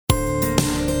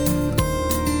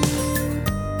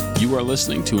You are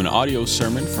listening to an audio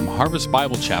sermon from Harvest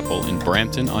Bible Chapel in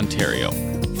Brampton, Ontario.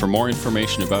 For more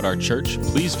information about our church,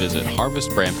 please visit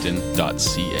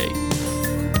harvestbrampton.ca.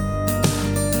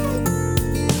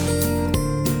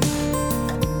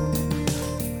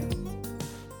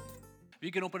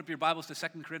 You can open up your Bibles to 2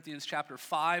 Corinthians chapter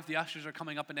 5. The ushers are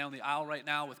coming up and down the aisle right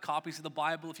now with copies of the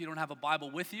Bible. If you don't have a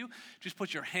Bible with you, just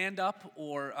put your hand up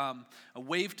or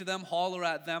wave to them, holler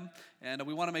at them, and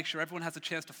we want to make sure everyone has a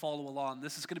chance to follow along.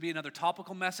 This is going to be another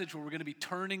topical message where we're going to be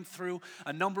turning through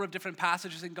a number of different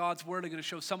passages in God's Word. I'm going to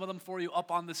show some of them for you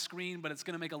up on the screen, but it's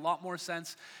going to make a lot more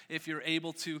sense if you're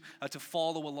able to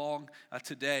follow along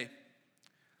today.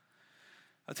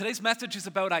 Today's message is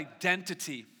about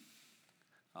identity.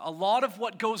 A lot of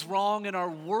what goes wrong in our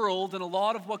world and a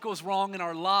lot of what goes wrong in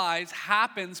our lives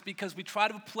happens because we try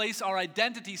to place our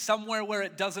identity somewhere where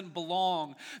it doesn't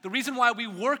belong. The reason why we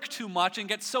work too much and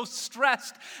get so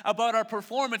stressed about our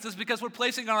performance is because we're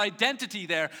placing our identity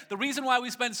there. The reason why we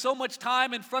spend so much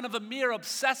time in front of a mirror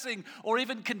obsessing or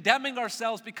even condemning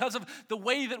ourselves because of the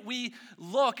way that we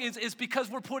look is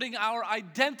because we're putting our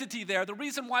identity there. The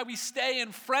reason why we stay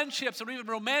in friendships or even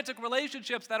romantic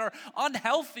relationships that are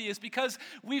unhealthy is because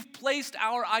we've placed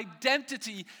our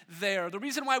identity there. The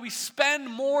reason why we spend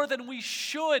more than we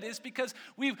should is because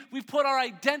we've put our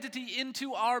identity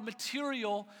into our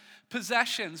material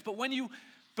possessions. But when you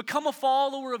become a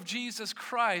follower of Jesus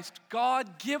Christ,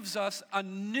 God gives us a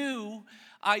new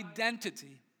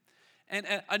identity and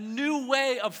a new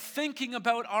way of thinking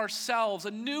about ourselves,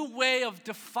 a new way of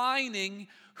defining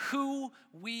who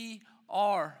we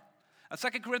are.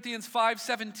 2 Corinthians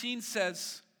 5:17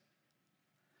 says,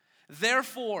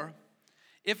 "Therefore,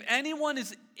 if anyone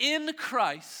is in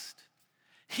Christ,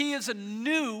 he is a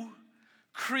new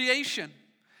creation.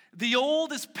 The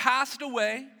old is passed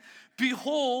away.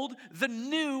 Behold, the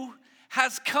new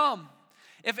has come."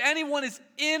 If anyone is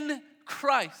in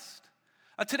Christ.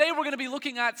 Today we're going to be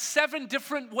looking at 7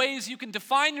 different ways you can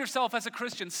define yourself as a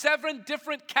Christian. 7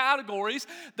 different categories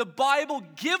the Bible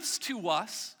gives to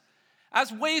us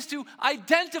as ways to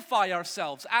identify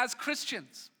ourselves as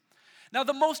Christians. Now,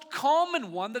 the most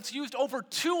common one that's used over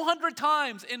 200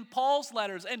 times in Paul's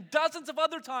letters and dozens of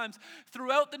other times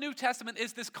throughout the New Testament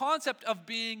is this concept of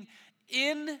being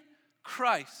in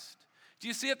Christ. Do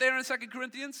you see it there in 2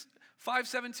 Corinthians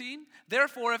 5:17?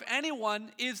 Therefore, if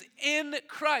anyone is in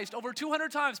Christ, over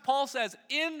 200 times Paul says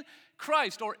in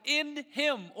Christ or in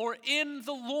Him or in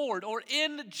the Lord or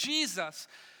in Jesus.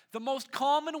 The most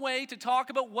common way to talk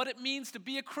about what it means to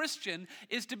be a Christian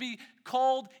is to be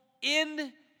called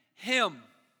in Him.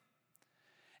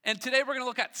 And today we're going to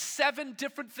look at 7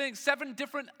 different things, 7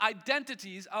 different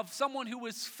identities of someone who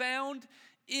was found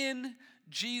in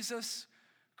Jesus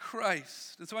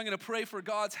Christ. And so I'm going to pray for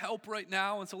God's help right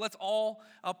now. And so let's all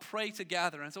pray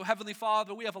together. And so Heavenly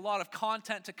Father, we have a lot of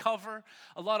content to cover,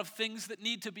 a lot of things that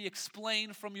need to be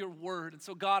explained from your word. And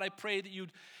so God, I pray that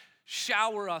you'd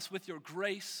shower us with your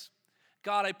grace.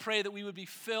 God, I pray that we would be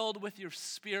filled with your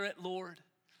Spirit, Lord.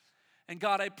 And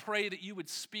God, I pray that you would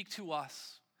speak to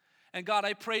us. And God,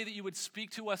 I pray that you would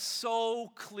speak to us so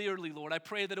clearly, Lord. I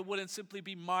pray that it wouldn't simply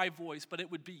be my voice, but it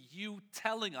would be you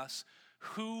telling us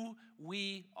who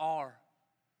we are,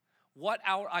 what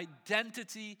our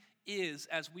identity is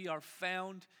as we are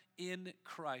found in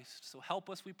Christ. So help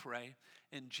us, we pray,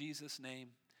 in Jesus'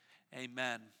 name,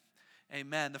 amen.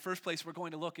 Amen. The first place we're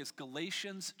going to look is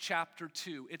Galatians chapter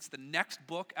 2. It's the next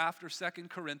book after 2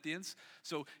 Corinthians.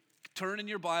 So turn in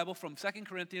your Bible from 2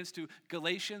 Corinthians to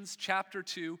Galatians chapter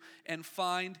 2 and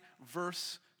find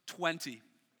verse 20.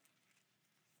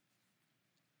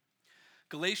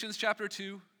 Galatians chapter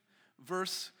 2,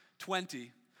 verse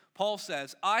 20. Paul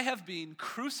says, "I have been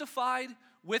crucified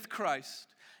with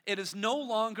Christ. It is no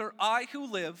longer I who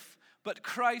live, but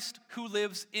Christ who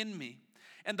lives in me.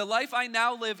 And the life I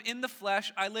now live in the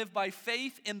flesh, I live by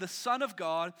faith in the Son of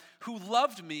God who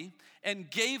loved me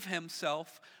and gave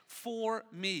himself for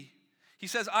me." He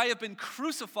says, I have been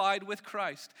crucified with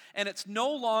Christ, and it's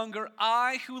no longer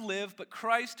I who live, but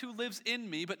Christ who lives in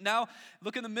me. But now,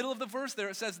 look in the middle of the verse there,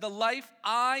 it says, the life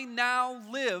I now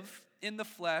live in the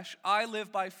flesh, I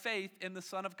live by faith in the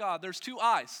Son of God. There's 2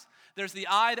 I's. There's the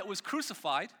I that was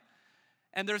crucified,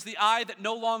 and there's the I that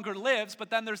no longer lives,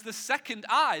 but then there's the second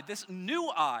I, this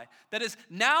new I, that is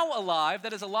now alive,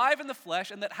 that is alive in the flesh,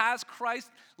 and that has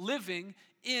Christ living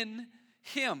in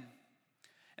him.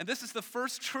 And this is the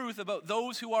first truth about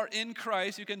those who are in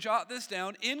Christ. You can jot this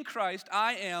down. In Christ,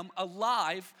 I am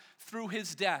alive through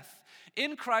his death.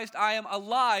 In Christ, I am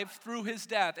alive through his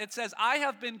death. It says, I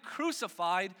have been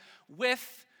crucified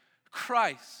with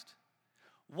Christ.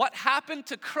 What happened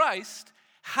to Christ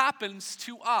happens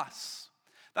to us.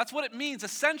 That's what it means,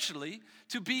 essentially,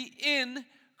 to be in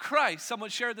Christ.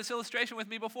 Someone shared this illustration with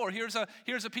me before. Here's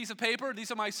a piece of paper.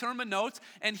 These are my sermon notes,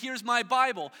 and here's my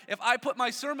Bible. If I put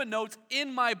my sermon notes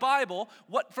in my Bible,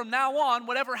 from now on,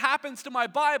 whatever happens to my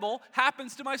Bible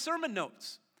happens to my sermon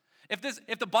notes.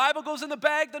 If the Bible goes in the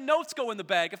bag, the notes go in the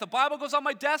bag. If the Bible goes on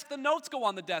my desk, the notes go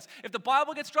on the desk. If the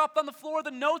Bible gets dropped on the floor,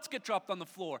 the notes get dropped on the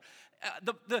floor.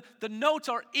 The notes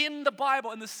are in the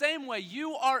Bible. In the same way,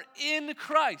 you are in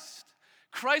Christ.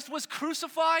 Christ was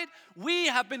crucified. We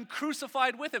have been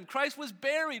crucified with him. Christ was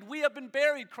buried. We have been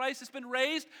buried. Christ has been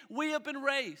raised. We have been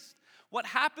raised. What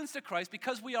happens to Christ,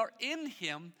 because we are in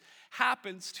him,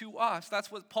 happens to us.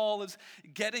 That's what Paul is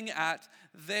getting at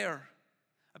there.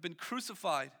 I've been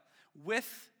crucified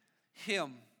with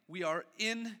him. We are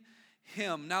in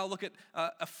him. Now look at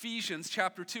Ephesians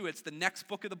chapter 2. It's the next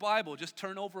book of the Bible. Just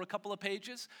turn over a couple of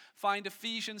pages. Find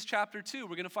Ephesians chapter 2.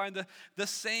 We're going to find the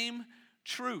same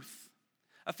truth.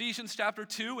 Ephesians chapter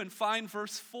 2 and find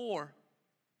verse 4.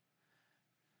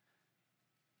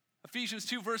 Ephesians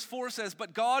 2 verse 4 says,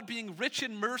 "But God, being rich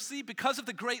in mercy, because of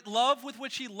the great love with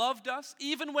which he loved us,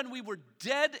 even when we were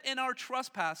dead in our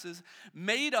trespasses,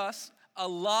 made us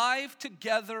alive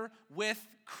together with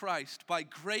Christ. By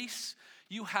grace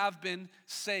you have been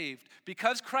saved."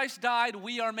 Because Christ died,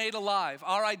 we are made alive.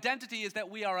 Our identity is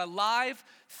that we are alive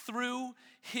through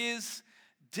his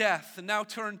death. And now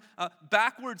turn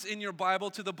backwards in your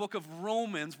Bible to the book of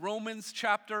Romans, Romans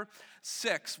chapter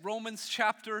 6. Romans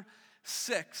chapter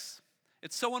 6.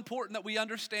 It's so important that we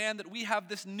understand that we have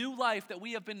this new life, that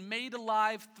we have been made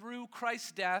alive through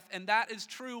Christ's death, and that is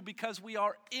true because we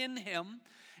are in him,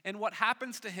 and what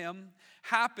happens to him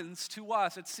happens to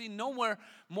us. It's seen nowhere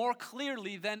more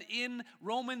clearly than in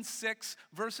Romans 6,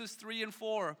 verses 3 and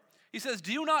 4. He says,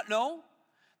 "Do you not know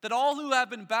that all who have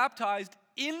been baptized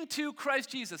into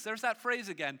Christ Jesus," there's that phrase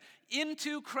again,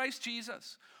 into Christ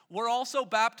Jesus, "were also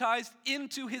baptized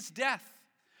into his death.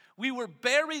 We were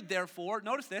buried, therefore,"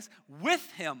 notice this,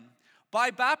 "with him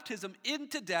by baptism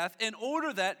into death, in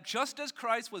order that, just as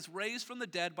Christ was raised from the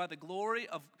dead by the glory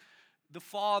of the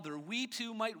Father, we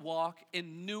too might walk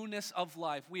in newness of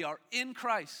life." We are in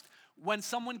Christ. When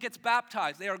someone gets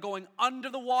baptized, they are going under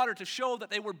the water to show that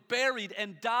they were buried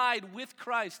and died with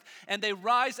Christ. And they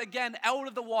rise again out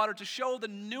of the water to show the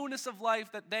newness of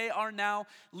life that they are now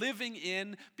living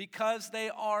in because they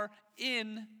are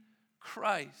in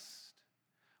Christ.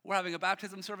 We're having a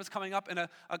baptism service coming up in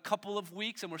a couple of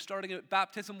weeks, and we're starting a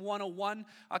Baptism 101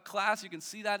 class. You can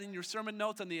see that in your sermon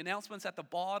notes and the announcements at the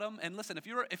bottom. And listen, if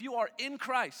you are in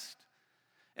Christ,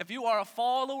 if you are a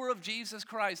follower of Jesus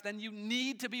Christ, then you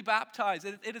need to be baptized.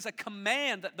 It is a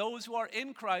command that those who are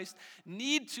in Christ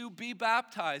need to be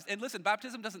baptized. And listen,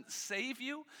 baptism doesn't save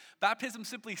you. Baptism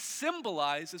simply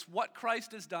symbolizes what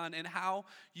Christ has done and how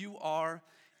you are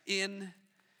in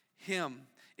him.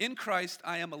 In Christ,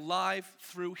 I am alive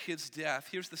through his death.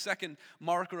 Here's the second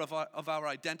marker of our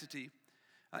identity.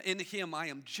 In him, I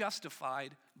am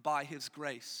justified by his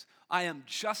grace. I am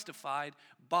justified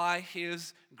by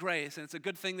his grace. And it's a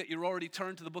good thing that you're already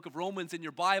turned to the book of Romans in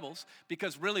your Bibles,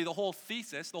 because really the whole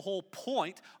thesis, the whole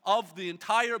point of the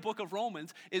entire book of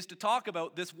Romans is to talk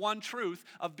about this one truth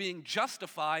of being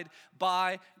justified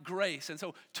by grace. And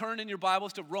so turn in your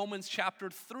Bibles to Romans chapter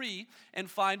 3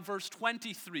 and find verse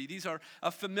 23. These are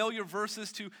familiar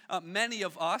verses to many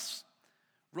of us.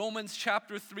 Romans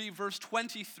chapter 3, verse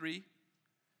 23.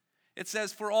 It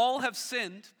says, "For all have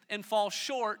sinned and fall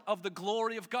short of the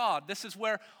glory of God." This is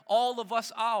where all of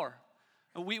us are.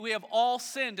 We have all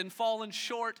sinned and fallen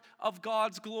short of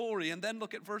God's glory. And then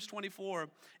look at verse 24.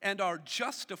 "And are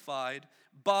justified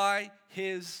by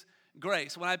his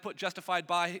grace." When I put justified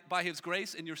by his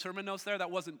grace in your sermon notes there,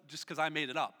 that wasn't just because I made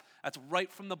it up. That's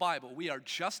right from the Bible. We are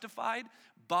justified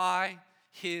by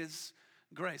his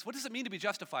grace. What does it mean to be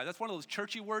justified? That's one of those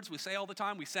churchy words we say all the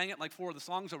time. We sang it like 4 of the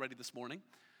songs already this morning.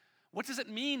 What does it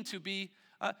mean to be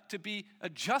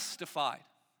justified?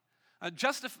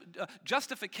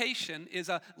 Justification is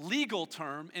a legal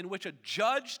term in which a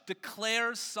judge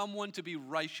declares someone to be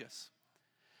righteous.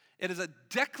 It is a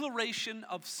declaration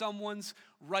of someone's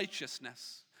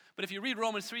righteousness. But if you read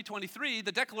Romans 3:23,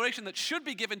 the declaration that should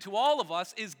be given to all of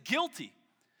us is guilty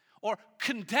or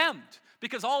condemned,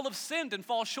 because all have sinned and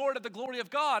fall short of the glory of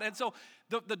God. And so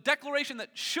the declaration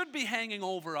that should be hanging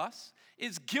over us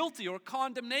is guilty or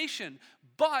condemnation.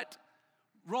 But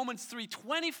Romans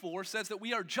 3:24 says that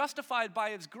we are justified by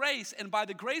his grace, and by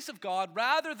the grace of God,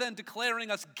 rather than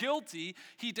declaring us guilty,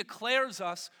 he declares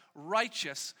us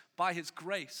righteous by his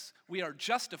grace. We are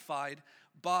justified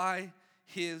by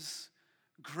his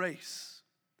grace.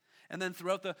 And then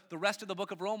throughout the rest of the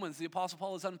book of Romans, the Apostle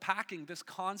Paul is unpacking this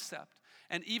concept.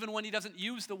 And even when he doesn't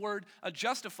use the word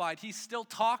justified, he's still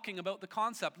talking about the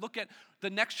concept. Look at the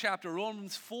next chapter,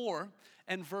 Romans 4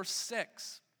 and verse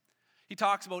 6. He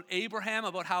talks about Abraham,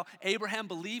 about how Abraham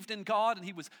believed in God and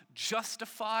he was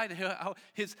justified, how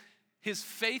his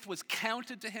faith was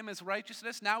counted to him as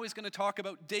righteousness. Now he's going to talk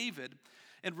about David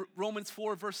in Romans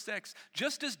 4 verse 6.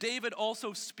 Just as David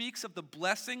also speaks of the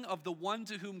blessing of the one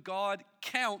to whom God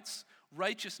counts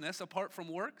righteousness apart from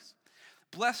works,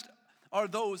 blessed are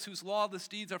those whose lawless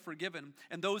deeds are forgiven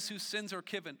and those whose sins are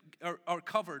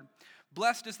covered.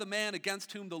 Blessed is the man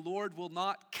against whom the Lord will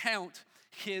not count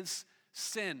his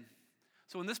sin.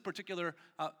 So in this particular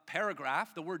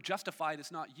paragraph, the word justified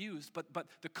is not used, but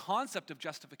the concept of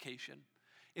justification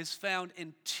is found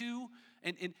in two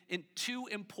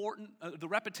important, the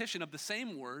repetition of the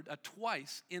same word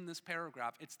twice in this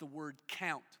paragraph. It's the word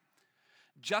count.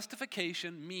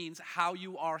 Justification means how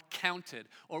you are counted,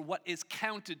 or what is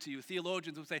counted to you.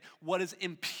 Theologians would say what is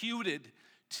imputed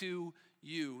to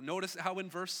you. Notice how in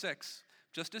verse 6,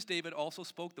 just as David also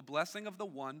spoke the blessing of the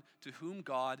one to whom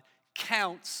God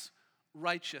counts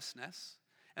righteousness.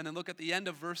 And then look at the end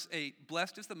of verse 8.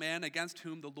 Blessed is the man against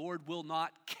whom the Lord will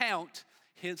not count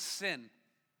his sin.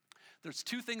 There's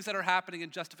two things that are happening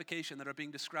in justification that are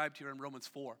being described here in Romans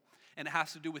 4, and it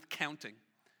has to do with counting.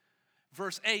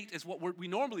 Verse 8 is what we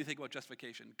normally think about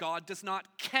justification. God does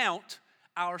not count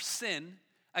our sin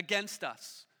against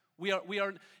us.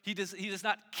 He does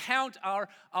not count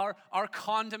our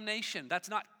condemnation. That's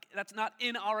not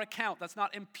in our account. That's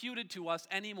not imputed to us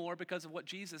anymore because of what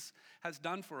Jesus has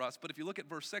done for us. But if you look at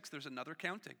verse 6, there's another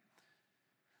counting.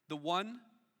 The one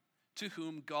to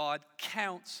whom God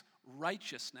counts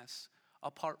righteousness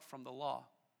apart from the law.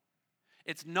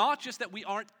 It's not just that we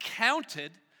aren't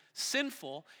counted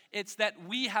sinful, it's that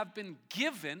we have been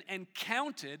given and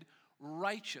counted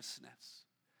righteousness.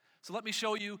 So let me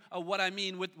show you what I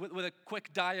mean with a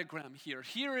quick diagram here.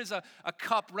 Here is a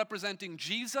cup representing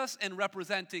Jesus and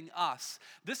representing us.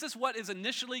 This is what is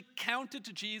initially counted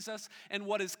to Jesus and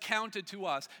what is counted to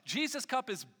us. Jesus' cup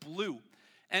is blue,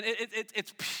 and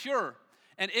it's pure,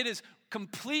 and it is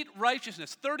complete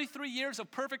righteousness. 33 years of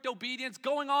perfect obedience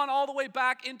going on all the way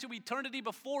back into eternity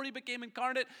before he became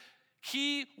incarnate.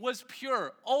 He was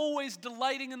pure, always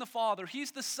delighting in the Father. He's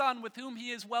the Son with whom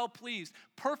he is well pleased.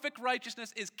 Perfect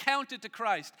righteousness is counted to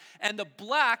Christ. And the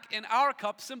black in our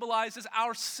cup symbolizes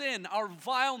our sin, our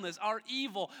vileness, our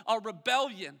evil, our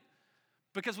rebellion.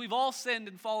 Because we've all sinned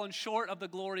and fallen short of the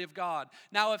glory of God.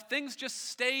 Now, if things just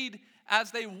stayed as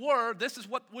they were, this is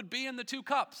what would be in the two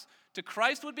cups. To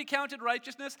Christ would be counted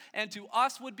righteousness, and to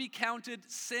us would be counted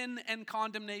sin and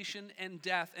condemnation and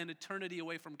death and eternity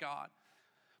away from God.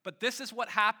 But this is what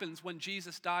happens when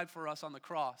Jesus died for us on the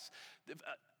cross.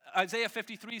 Isaiah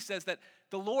 53 says that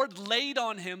the Lord laid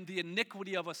on him the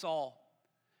iniquity of us all,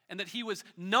 and that he was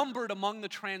numbered among the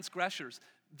transgressors,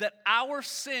 that our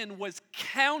sin was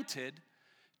counted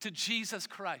to Jesus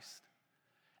Christ.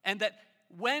 And that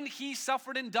when he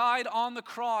suffered and died on the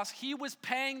cross, he was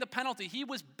paying the penalty. He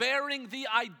was bearing the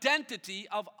identity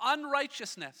of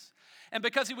unrighteousness. And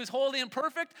because he was holy and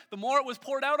perfect, the more it was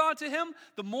poured out onto him,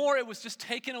 the more it was just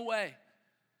taken away.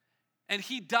 And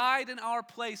he died in our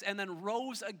place and then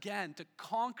rose again to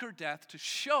conquer death, to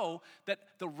show that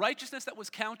the righteousness that was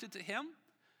counted to him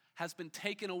has been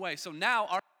taken away. So now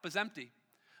our cup is empty.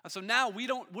 So now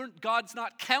God's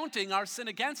not counting our sin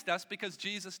against us because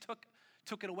Jesus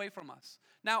took it away from us.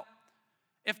 Now,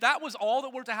 if that was all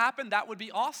that were to happen, that would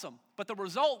be awesome. But the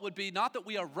result would be not that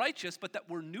we are righteous, but that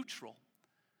we're neutral.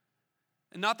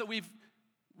 And not that we've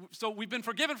been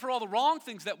forgiven for all the wrong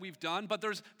things that we've done, but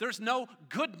there's no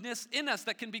goodness in us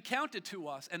that can be counted to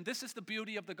us. And this is the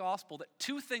beauty of the gospel, that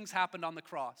two things happened on the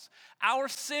cross. Our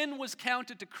sin was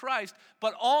counted to Christ,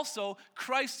 but also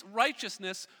Christ's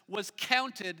righteousness was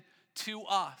counted to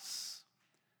us.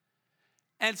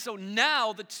 And so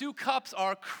now the two cups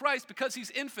are Christ, because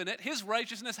he's infinite. His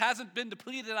righteousness hasn't been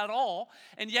depleted at all,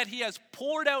 and yet he has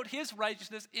poured out his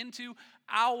righteousness into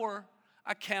our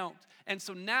account. And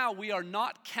so now we are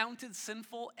not counted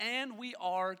sinful, and we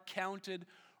are counted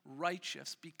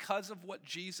righteous because of what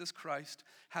Jesus Christ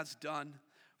has done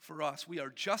for us. We are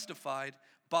justified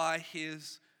by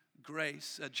his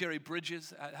grace. Jerry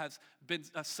Bridges has been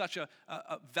such a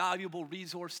valuable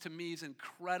resource to me. He's an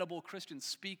incredible Christian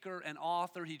speaker and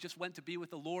author. He just went to be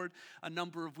with the Lord a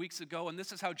number of weeks ago, and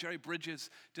this is how Jerry Bridges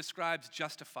describes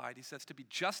justified. He says, to be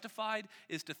justified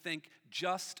is to think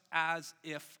just as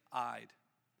if I'd.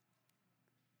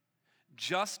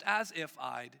 Just as if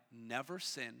I'd never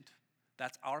sinned.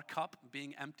 That's our cup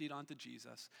being emptied onto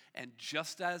Jesus. And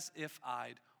just as if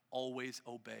I'd always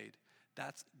obeyed.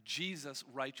 That's Jesus'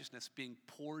 righteousness being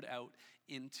poured out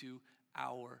into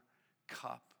our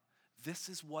cup. This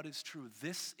is what is true.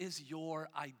 This is your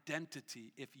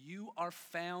identity. If you are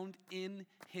found in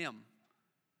him,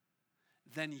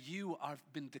 then you have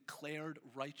been declared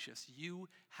righteous. You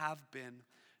have been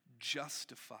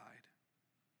justified.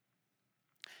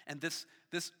 And this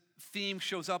theme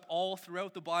shows up all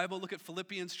throughout the Bible. Look at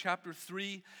Philippians chapter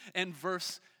 3 and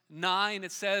verse 9.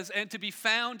 It says, and to be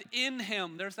found in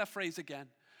him. There's that phrase again.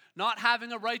 Not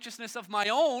having a righteousness of my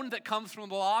own that comes from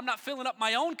the law. I'm not filling up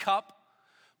my own cup.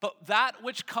 But that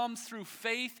which comes through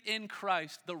faith in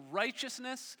Christ. The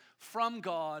righteousness from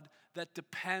God that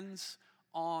depends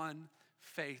on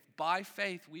faith. By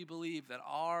faith, we believe that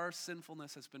our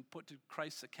sinfulness has been put to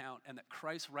Christ's account and that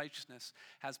Christ's righteousness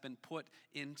has been put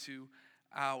into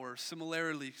ours.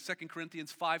 Similarly, 2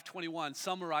 Corinthians 5:21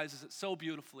 summarizes it so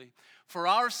beautifully. For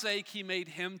our sake, he made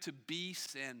him to be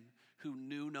sin who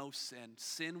knew no sin.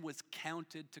 Sin was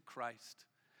counted to Christ.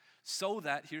 So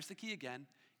that, here's the key again,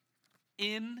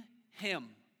 in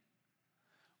him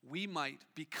we might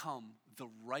become the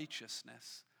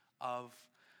righteousness of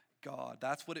God.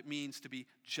 That's what it means to be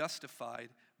justified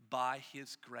by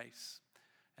his grace.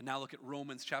 And now look at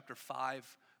Romans chapter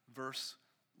 5, verse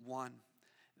 1.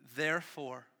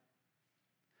 Therefore,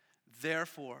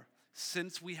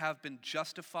 since we have been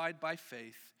justified by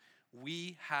faith,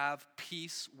 we have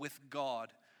peace with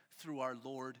God through our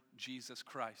Lord Jesus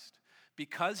Christ.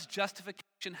 Because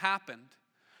justification happened,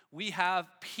 we have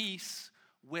peace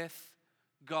with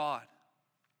God.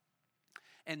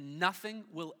 And nothing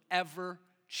will ever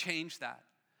change that.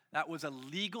 That was a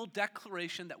legal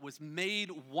declaration that was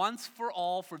made once for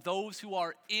all for those who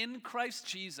are in Christ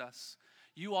Jesus.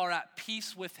 You are at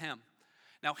peace with him.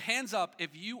 Now, hands up if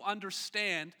you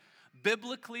understand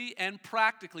biblically and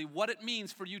practically what it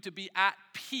means for you to be at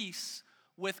peace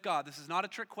with God. This is not a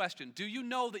trick question. Do you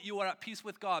know that you are at peace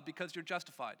with God because you're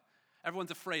justified?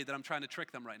 Everyone's afraid that I'm trying to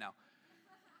trick them right now.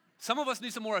 Some of us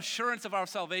need some more assurance of our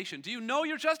salvation. Do you know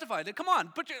you're justified? Come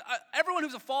on, everyone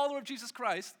who's a follower of Jesus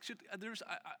Christ should.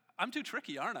 I'm too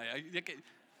tricky, aren't I?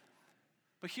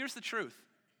 But here's the truth.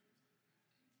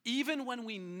 Even when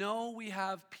we know we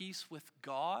have peace with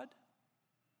God,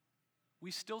 we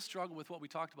still struggle with what we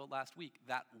talked about last week,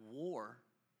 that war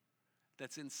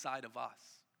that's inside of us.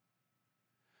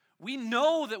 We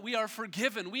know that we are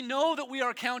forgiven. We know that we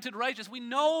are counted righteous. We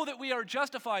know that we are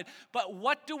justified. But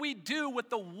what do we do with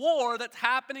the war that's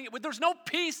happening? There's no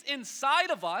peace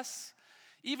inside of us,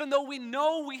 even though we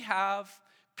know we have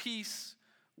peace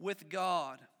with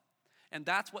God. And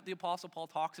that's what the Apostle Paul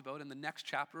talks about in the next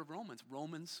chapter of Romans,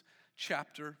 Romans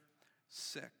chapter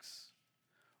 6.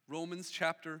 Romans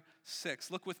chapter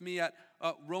 6. Look with me at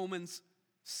Romans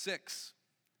 6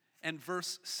 and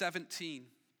verse 17.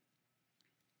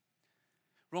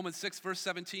 Romans 6, verse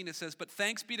 17, it says, but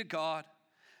thanks be to God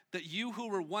that you who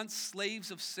were once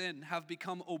slaves of sin have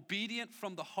become obedient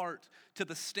from the heart to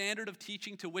the standard of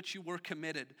teaching to which you were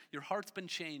committed. Your heart's been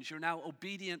changed. You're now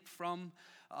obedient from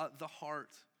the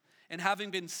heart. And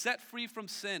having been set free from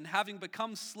sin, having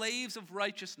become slaves of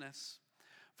righteousness.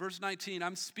 Verse 19,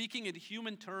 I'm speaking in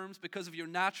human terms because of your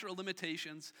natural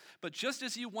limitations, but just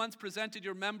as you once presented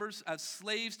your members as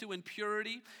slaves to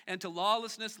impurity and to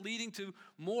lawlessness leading to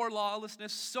more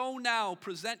lawlessness, so now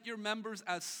present your members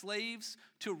as slaves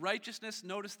to righteousness,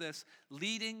 notice this,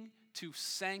 leading to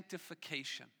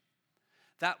sanctification.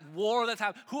 That war that's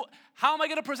happening. How am I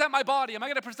going to present my body? Am I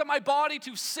going to present my body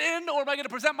to sin or am I going to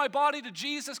present my body to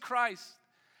Jesus Christ?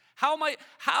 How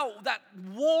that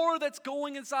war that's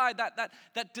going inside,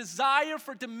 that desire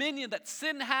for dominion that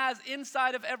sin has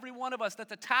inside of every one of us,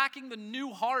 that's attacking the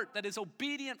new heart, that is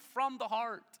obedient from the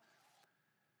heart.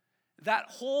 That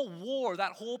whole war,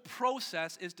 that whole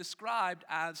process is described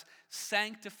as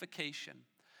sanctification.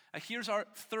 Here's our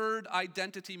third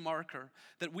identity marker,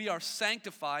 that we are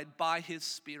sanctified by his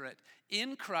Spirit.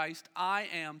 In Christ, I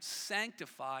am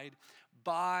sanctified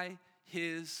by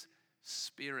his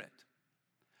Spirit.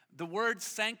 The word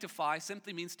sanctify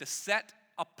simply means to set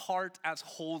apart as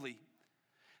holy.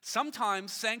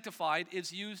 Sometimes sanctified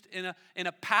is used in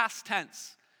a past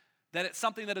tense, that it's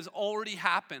something that has already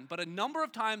happened. But a number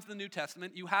of times in the New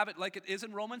Testament, you have it like it is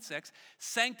in Romans 6,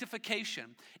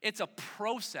 sanctification. It's a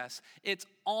process. It's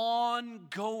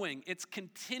ongoing. It's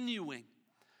continuing.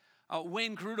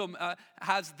 Wayne Grudem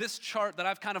has this chart that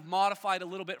I've kind of modified a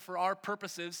little bit for our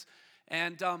purposes.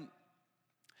 And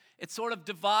it sort of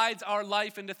divides our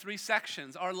life into three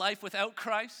sections. Our life without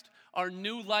Christ, our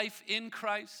new life in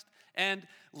Christ, and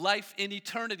life in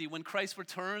eternity when Christ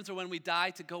returns or when we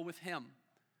die to go with him.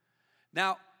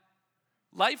 Now,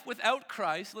 life without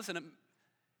Christ, listen,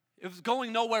 it was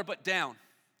going nowhere but down.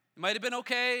 It might have been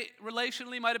okay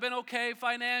relationally, might have been okay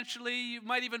financially, you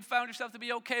might even found yourself to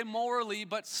be okay morally,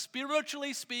 but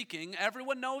spiritually speaking,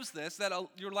 everyone knows this, that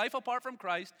your life apart from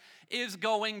Christ is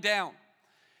going down.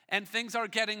 And things are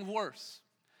getting worse.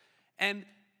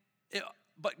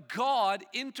 But God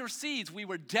intercedes. We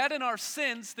were dead in our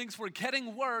sins, things were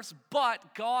getting worse,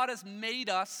 but God has made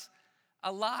us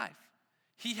alive.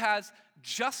 He has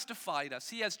justified us.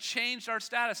 He has changed our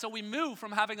status. So we move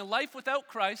from having a life without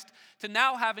Christ to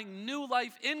now having new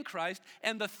life in Christ.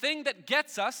 And the thing that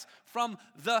gets us from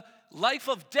the life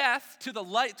of death to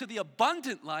the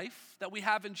abundant life that we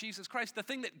have in Jesus Christ, the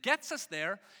thing that gets us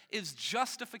there is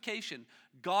justification.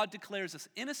 God declares us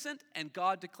innocent and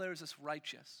God declares us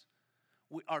righteous.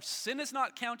 Our sin is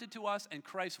not counted to us and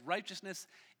Christ's righteousness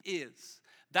is.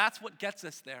 That's what gets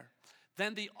us there.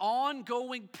 Then the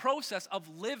ongoing process of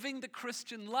living the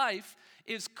Christian life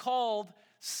is called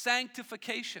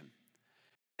sanctification.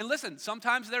 And listen,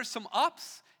 sometimes there's some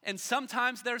ups and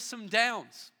sometimes there's some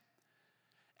downs.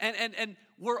 And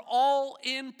we're all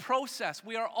in process.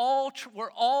 We're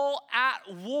all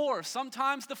at war.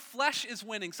 Sometimes the flesh is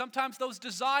winning. Sometimes those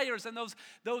desires and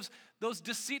those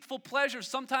deceitful pleasures,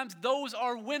 sometimes those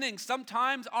are winning.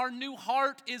 Sometimes our new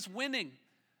heart is winning.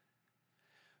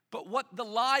 But what the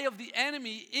lie of the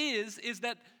enemy is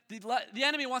that the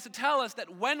enemy wants to tell us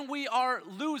that when we are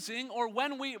losing or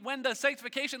when the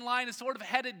sanctification line is sort of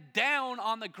headed down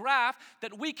on the graph,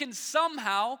 that we can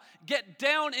somehow get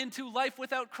down into life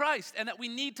without Christ and that we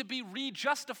need to be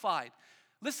re-justified.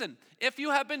 Listen, if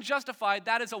you have been justified,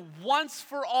 that is a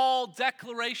once-for-all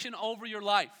declaration over your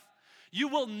life. You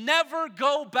will never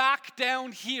go back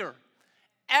down here,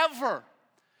 ever.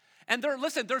 And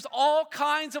there's all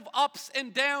kinds of ups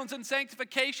and downs in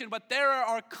sanctification, but there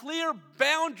are clear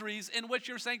boundaries in which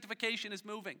your sanctification is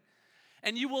moving.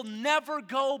 And you will never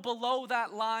go below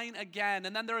that line again.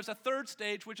 And then there is a third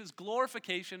stage, which is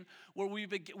glorification, where we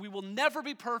will never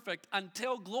be perfect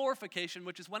until glorification,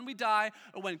 which is when we die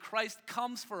or when Christ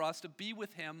comes for us to be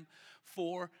with him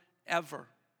forever.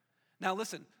 Now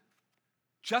listen,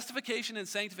 justification and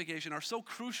sanctification are so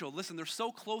crucial. Listen, they're so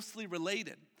closely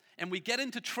related. And we get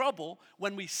into trouble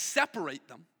when we separate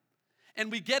them.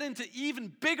 And we get into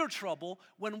even bigger trouble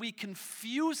when we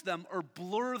confuse them or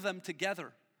blur them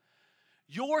together.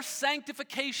 Your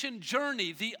sanctification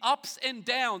journey, the ups and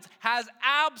downs, has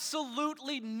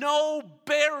absolutely no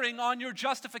bearing on your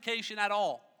justification at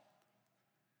all.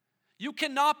 You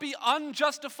cannot be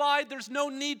unjustified. There's no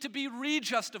need to be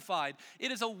rejustified.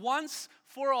 It is a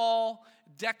once-for-all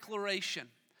declaration.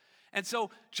 And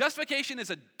so justification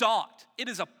is a dot. It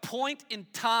is a point in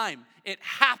time. It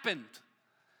happened.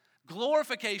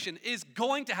 Glorification is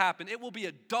going to happen. It will be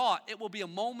a dot. It will be a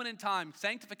moment in time.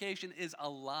 Sanctification is a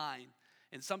line.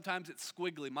 And sometimes it's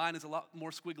squiggly. Mine is a lot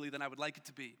more squiggly than I would like it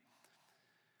to be.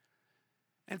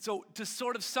 And so to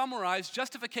sort of summarize,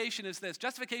 justification is this.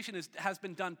 Justification has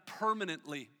been done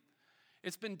permanently.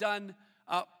 It's been done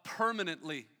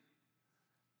permanently.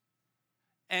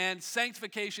 And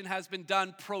sanctification has been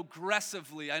done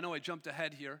progressively. I know I jumped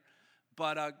ahead here,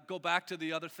 but go back to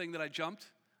the other thing that I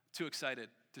jumped. Too excited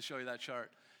to show you that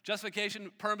chart. Justification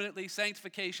permanently,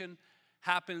 sanctification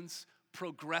happens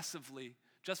progressively.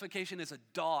 Justification is a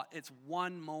dot. It's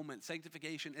one moment.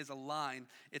 Sanctification is a line.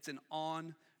 It's an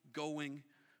ongoing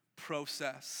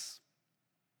process.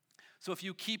 So if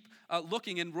you keep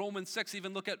looking in Romans 6,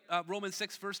 even look at Romans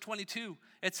 6 verse 22,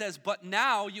 it says, "But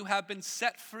now you have been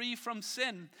set free from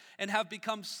sin and have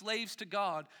become slaves to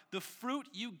God. The fruit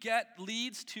you get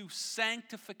leads to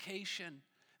sanctification,"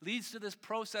 leads to this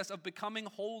process of becoming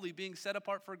holy, being set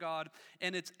apart for God,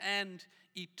 and its end,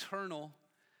 eternal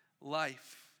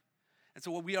life. And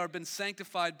so we are been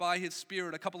sanctified by his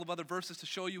Spirit. A couple of other verses to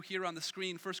show you here on the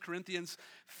screen. 1 Corinthians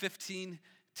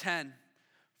 15:10.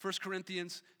 1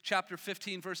 Corinthians chapter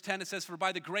 15, verse 10, it says, "For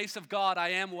by the grace of God, I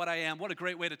am what I am." What a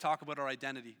great way to talk about our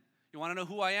identity. You want to know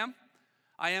who I am?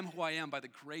 I am who I am by the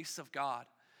grace of God.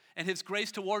 And his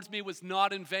grace towards me was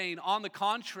not in vain. On the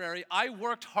contrary, I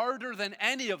worked harder than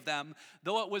any of them,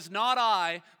 though it was not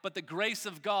I, but the grace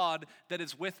of God that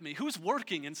is with me. Who's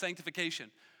working in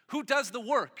sanctification? Who does the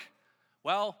work?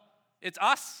 Well, it's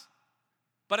us,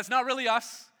 but it's not really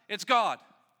us. It's God.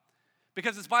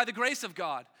 Because it's by the grace of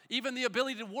God. Even the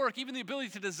ability to work, even the ability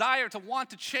to desire, to want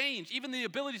to change, even the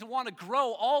ability to want to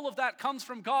grow, all of that comes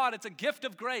from God. It's a gift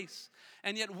of grace.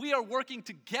 And yet we are working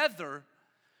together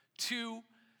to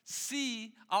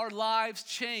see our lives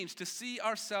change, to see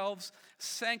ourselves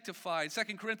sanctified.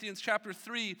 2 Corinthians chapter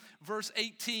 3, verse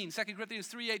 18. 2 Corinthians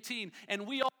 3:18. "And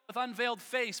we all with unveiled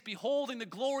face, beholding the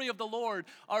glory of the Lord,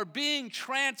 are being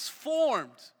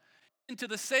transformed into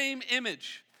the same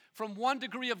image from one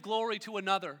degree of glory to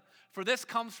another. For this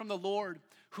comes from the Lord,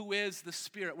 who is the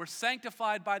Spirit. We're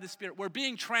sanctified by the Spirit. We're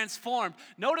being transformed.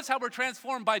 Notice how we're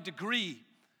transformed by degree.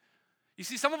 You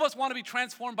see, some of us want to be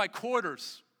transformed by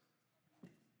quarters.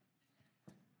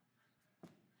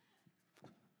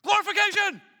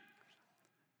 Glorification!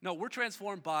 No, we're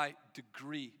transformed by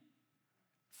degree.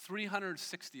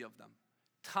 360 of them.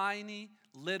 Tiny,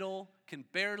 little, can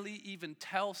barely even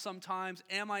tell sometimes,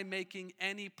 am I making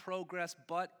any progress?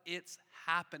 But it's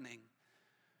happening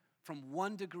from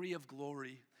one degree of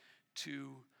glory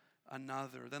to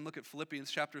another. Then look at Philippians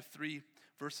chapter 3,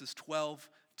 verses 12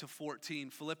 to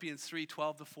 14. Philippians 3,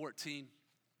 12 to 14.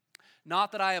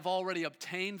 Not that I have already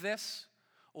obtained this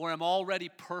or am already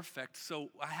perfect, so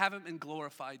I haven't been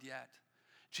glorified yet.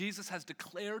 Jesus has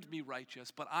declared me righteous,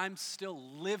 but I'm still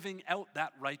living out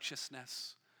that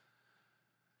righteousness.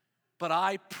 But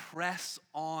I press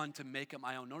on to make it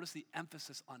my own. Notice the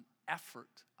emphasis on effort.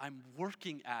 I'm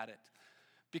working at it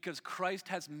because Christ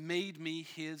has made me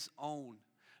his own.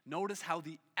 Notice how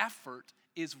the effort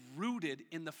is rooted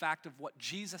in the fact of what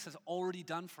Jesus has already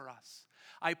done for us.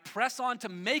 I press on to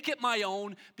make it my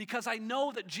own because I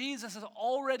know that Jesus has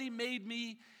already made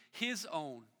me his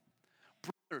own.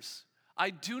 Brothers, I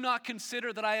do not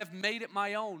consider that I have made it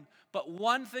my own, but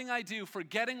one thing I do,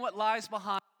 forgetting what lies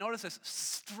behind, notice this,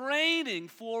 straining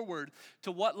forward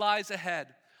to what lies ahead.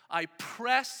 I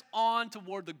press on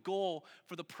toward the goal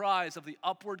for the prize of the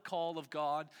upward call of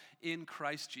God in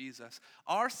Christ Jesus.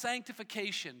 Our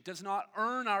sanctification does not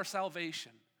earn our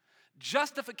salvation.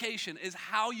 Justification is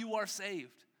how you are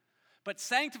saved. But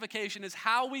sanctification is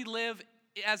how we live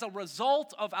as a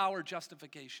result of our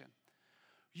justification.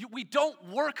 We don't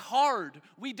work hard.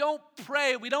 We don't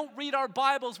pray. We don't read our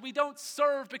Bibles. We don't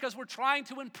serve because we're trying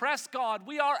to impress God.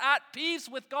 We are at peace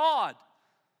with God.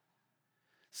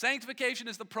 Sanctification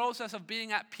is the process of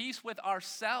being at peace with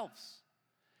ourselves.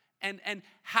 And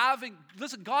having,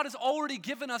 listen, God has already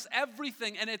given us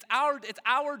everything, and it's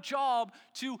our job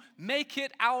to make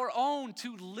it our own,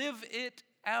 to live it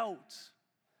out.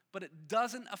 But it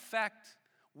doesn't affect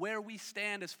where we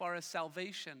stand as far as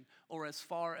salvation or as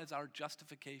far as our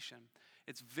justification.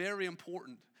 It's very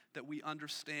important that we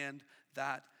understand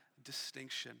that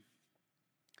distinction.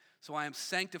 So I am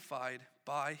sanctified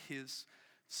by his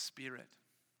Spirit.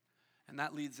 And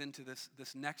that leads into this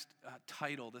next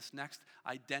title, this next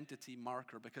identity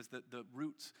marker, because the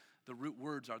root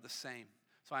words are the same.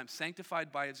 So I am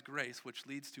sanctified by his grace, which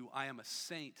leads to I am a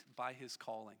saint by his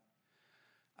calling.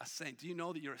 A saint. Do you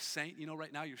know that you're a saint? You know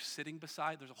right now you're sitting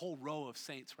beside, there's a whole row of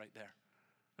saints right there.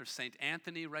 There's Saint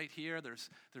Anthony right here. There's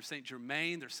Saint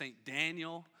Germain. There's Saint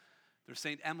Daniel. There's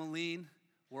Saint Emmeline.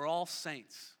 We're all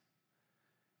saints.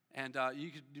 And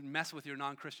you could mess with your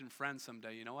non-Christian friends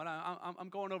someday. You know what? I'm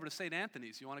going over to St.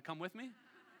 Anthony's. You want to come with me?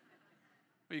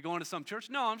 Are you going to some church?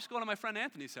 No, I'm just going to my friend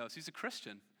Anthony's house. He's a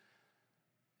Christian.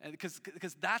 And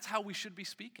because that's how we should be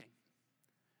speaking.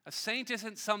 A saint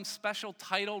isn't some special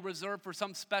title reserved for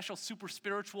some special super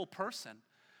spiritual person.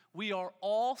 We are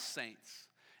all saints.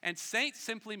 And saint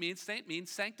means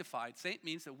sanctified. Saint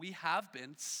means that we have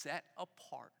been set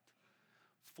apart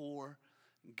for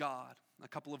God. A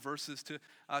couple of verses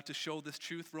to show this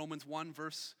truth. Romans 1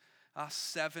 verse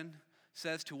 7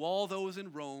 says, to all those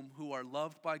in Rome who are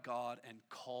loved by God and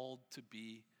called to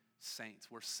be saints.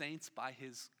 We're saints by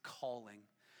his calling.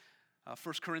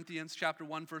 1 Corinthians chapter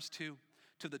 1 verse 2,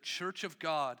 to the church of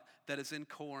God that is in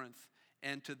Corinth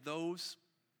and to those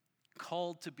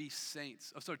called to be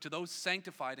saints, to those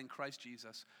sanctified in Christ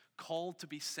Jesus, called to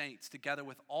be saints, together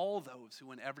with all those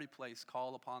who in every place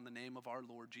call upon the name of our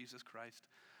Lord Jesus Christ,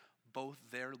 both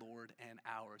their Lord and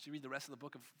ours. You read the rest of the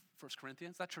book of 1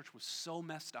 Corinthians, that church was so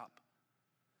messed up.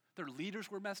 Their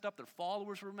leaders were messed up, their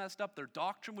followers were messed up, their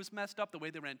doctrine was messed up, the way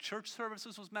they ran church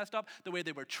services was messed up, the way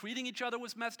they were treating each other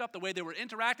was messed up, the way they were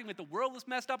interacting with the world was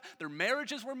messed up, their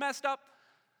marriages were messed up.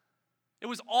 It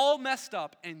was all messed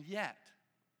up, and yet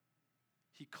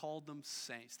he called them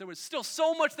saints. There was still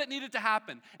so much that needed to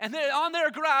happen, and then on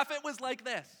their graph it was like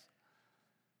this.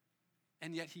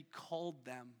 And yet he called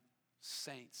them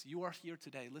saints. You are here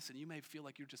today. Listen, you may feel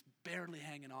like you're just barely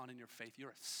hanging on in your faith. You're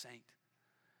a saint.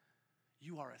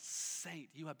 You are a saint.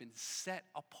 You have been set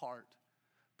apart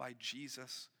by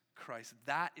Jesus Christ.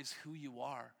 That is who you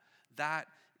are. That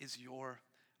is your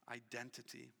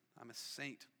identity. I'm a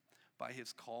saint by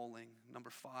his calling. Number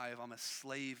 5, I'm a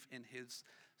slave in his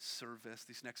service.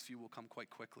 These next few will come quite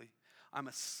quickly. I'm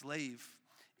a slave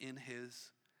in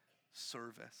his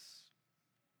service.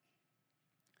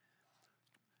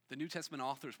 The New Testament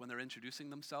authors, when they're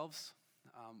introducing themselves,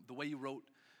 the way you wrote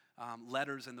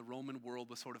letters in the Roman world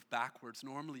was sort of backwards.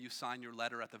 Normally you sign your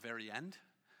letter at the very end,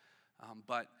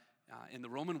 but In the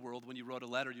Roman world, when you wrote a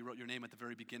letter, you wrote your name at the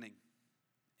very beginning.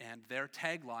 And their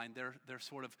tagline, they're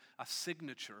sort of a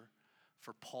signature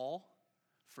for Paul,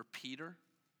 for Peter,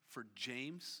 for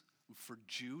James, for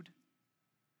Jude.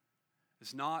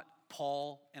 It's not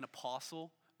Paul, an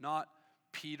apostle, not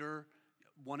Peter,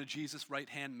 one of Jesus'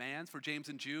 right-hand mans. For James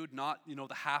and Jude, not,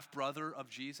 the half-brother of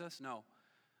Jesus. No,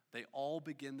 they all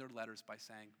begin their letters by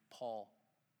saying, Paul,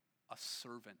 a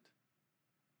servant.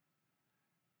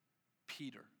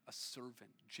 Peter, a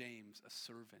servant. James, a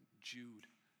servant. Jude,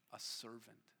 a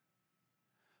servant.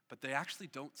 But they actually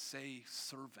don't say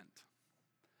servant.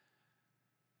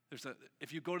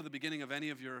 If you go to the beginning of any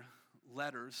of your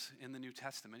letters in the New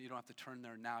Testament, you don't have to turn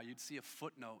there now, you'd see a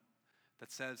footnote that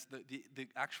says the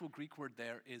actual Greek word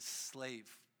there is slave.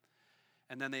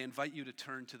 And then they invite you to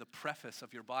turn to the preface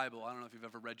of your Bible. I don't know if you've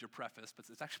ever read your preface, but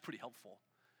it's actually pretty helpful.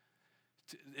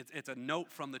 It's a note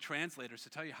from the translators to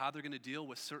tell you how they're going to deal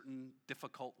with certain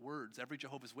difficult words. Every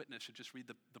Jehovah's Witness should just read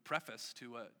the preface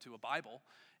to a Bible,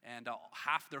 and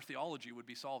half their theology would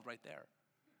be solved right there.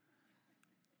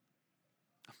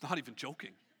 I'm not even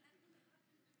joking.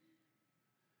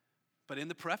 But in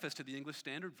the preface to the English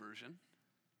Standard Version,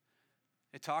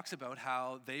 it talks about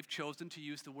how they've chosen to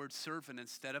use the word servant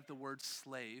instead of the word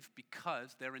slave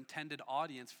because their intended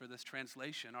audience for this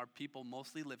translation are people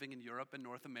mostly living in Europe and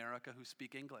North America who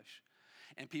speak English.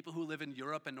 And people who live in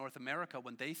Europe and North America,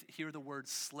 when they hear the word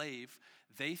slave,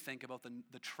 they think about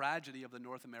the tragedy of the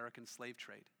North American slave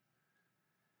trade.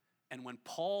 And when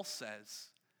Paul says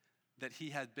that he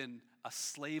had been a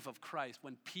slave of Christ,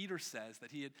 when Peter says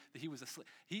that he was a slave,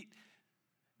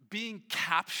 being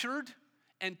captured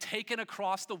and taken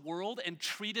across the world and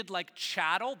treated like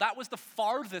chattel, that was the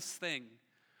farthest thing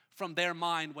from their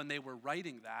mind when they were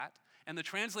writing that. And the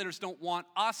translators don't want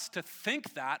us to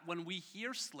think that when we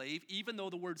hear slave, even though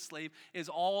the word slave is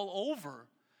all over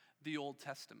the Old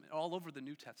Testament, all over the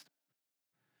New Testament.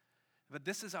 But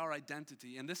this is our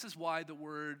identity, and this is why the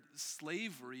word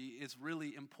slavery is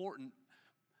really important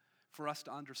for us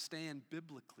to understand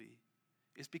biblically,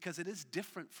 is because it is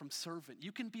different from servant.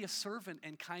 You can be a servant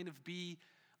and kind of be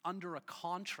under a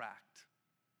contract.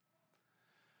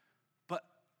 But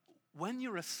when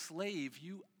you're a slave,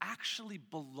 you actually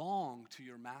belong to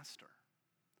your master.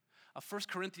 1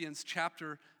 Corinthians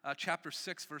chapter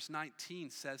 6, verse 19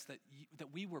 says that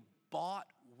we were bought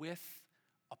with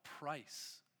a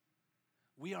price.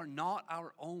 We are not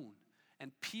our own.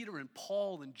 And Peter and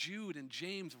Paul and Jude and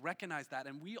James recognize that,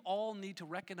 and we all need to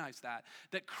recognize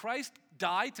that Christ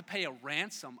died to pay a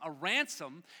ransom. A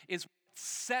ransom is what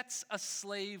sets a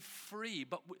slave free.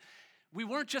 But we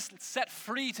weren't just set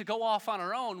free to go off on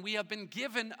our own. We have been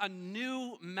given a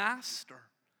new master,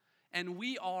 and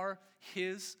we are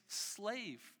his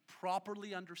slave,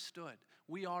 properly understood.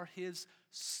 We are his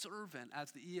servant,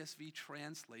 as the ESV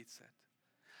translates it.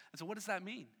 And so what does that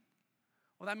mean?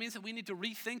 Well, that means that we need to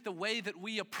rethink the way that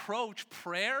we approach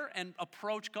prayer and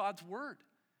approach God's word.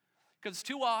 Because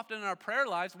too often in our prayer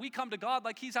lives, we come to God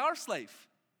like he's our slave.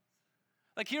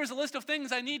 Like, here's a list of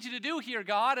things I need you to do here,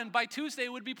 God, and by Tuesday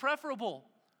would be preferable.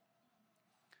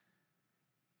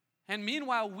 And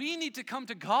meanwhile, we need to come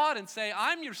to God and say,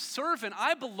 I'm your servant.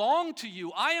 I belong to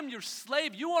you. I am your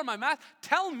slave. You are my master.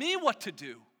 Tell me what to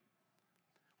do.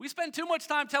 We spend too much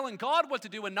time telling God what to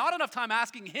do and not enough time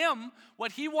asking him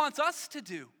what he wants us to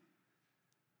do.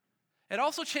 It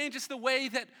also changes the way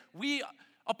that we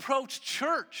approach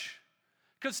church.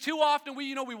 Because too often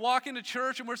we walk into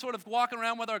church and we're sort of walking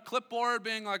around with our clipboard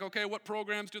being like, okay, what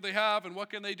programs do they have and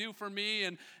what can they do for me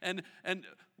and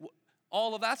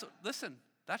all of that. So, listen,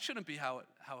 that shouldn't be how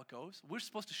it goes. We're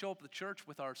supposed to show up at the church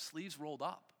with our sleeves rolled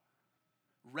up,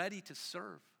 ready to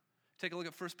serve. Take a look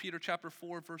at 1 Peter chapter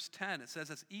 4, verse 10. It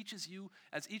says, as each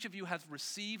of you has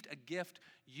received a gift,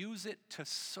 use it to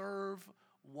serve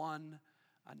one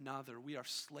another. We are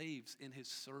slaves in his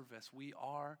service. We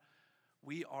are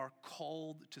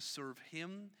called to serve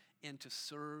him and to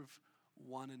serve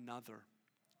one another.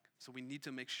 So we need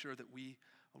to make sure that we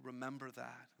remember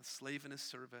that. A slave in his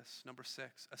service. Number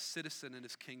 6, a citizen in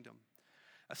his kingdom.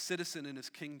 A citizen in his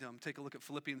kingdom. Take a look at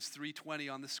Philippians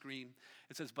 3:20 on the screen.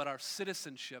 It says, but our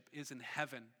citizenship is in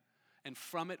heaven, and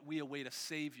from it we await a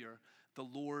Savior, the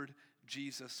Lord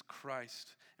Jesus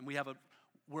Christ. And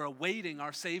we're awaiting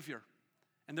our Savior.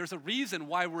 And there's a reason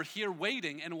why we're here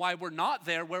waiting and why we're not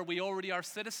there where we already are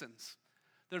citizens.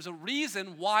 There's a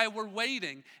reason why we're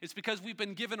waiting. It's because we've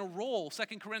been given a role.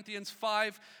 2 Corinthians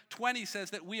 5:20 says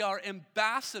that we are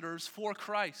ambassadors for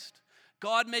Christ.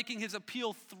 God making his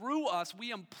appeal through us, we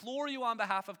implore you on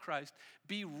behalf of Christ,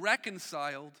 be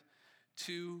reconciled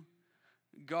to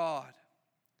God.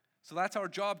 So that's our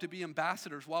job, to be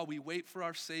ambassadors while we wait for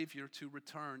our Savior to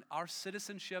return. Our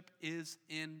citizenship is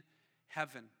in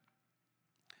heaven.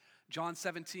 John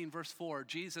 17, verse 4,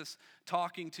 Jesus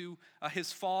talking to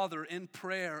his Father in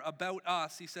prayer about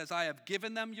us. He says, I have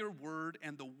given them your word,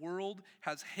 and the world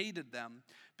has hated them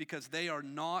because they are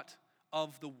not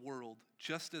of the world,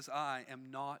 just as I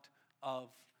am not of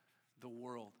the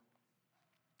world.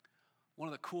 One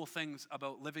of the cool things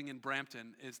about living in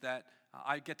Brampton is that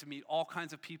I get to meet all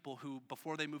kinds of people who,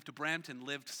 before they moved to Brampton,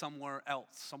 lived somewhere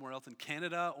else in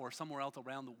Canada or somewhere else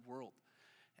around the world.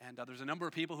 And there's a number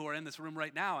of people who are in this room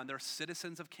right now, and they're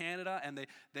citizens of Canada, and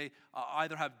they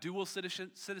either have dual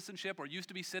citizenship or used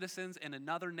to be citizens in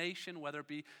another nation, whether it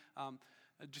be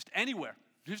just anywhere.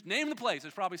 Just name the place.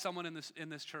 There's probably someone in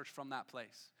this church from that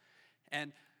place.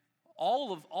 And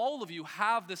all of you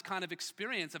have this kind of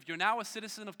experience of, you're now a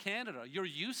citizen of Canada. You're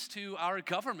used to our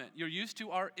government. You're used to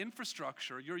our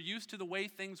infrastructure. You're used to the way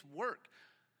things work.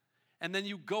 And then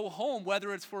you go home,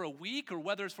 whether it's for a week or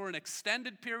whether it's for an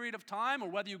extended period of time, or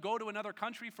whether you go to another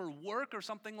country for work or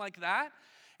something like that.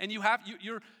 And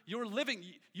you're living,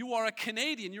 you are a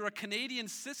Canadian, you're a Canadian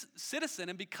citizen.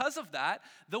 And because of that,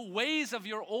 the ways of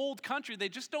your old country, they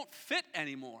just don't fit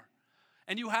anymore.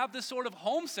 And you have this sort of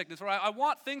homesickness where I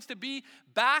want things to be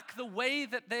back the way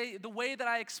that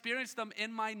I experienced them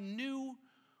in my new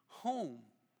home.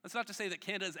 That's not to say that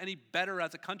Canada is any better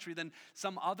as a country than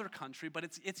some other country, but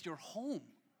it's your home.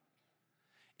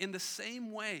 In the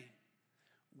same way,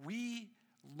 we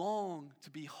long to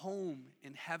be home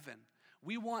in heaven.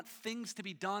 We want things to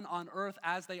be done on earth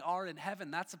as they are in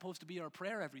heaven. That's supposed to be our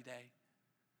prayer every day.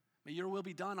 May your will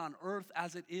be done on earth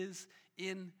as it is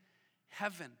in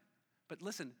heaven. But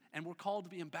listen, and we're called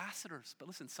to be ambassadors. But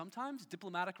listen, sometimes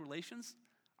diplomatic relations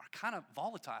are kind of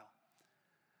volatile.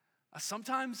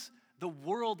 Sometimes the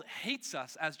world hates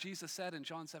us, as Jesus said in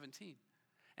John 17.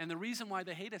 And the reason why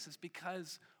they hate us is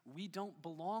because we don't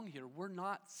belong here. We're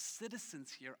not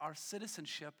citizens here. Our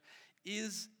citizenship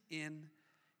is in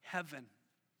heaven.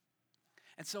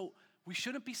 And so we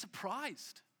shouldn't be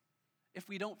surprised if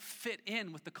we don't fit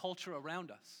in with the culture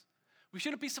around us. We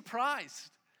shouldn't be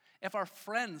surprised if our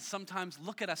friends sometimes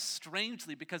look at us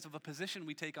strangely because of a position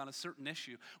we take on a certain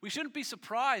issue. We shouldn't be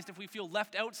surprised if we feel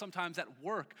left out sometimes at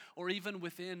work or even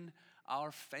within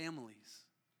our families,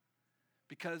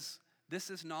 because this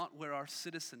is not where our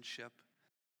citizenship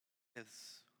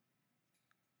is.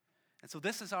 And so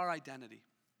this is our identity.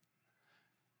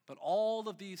 But all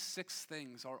of these 6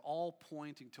 things are all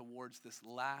pointing towards this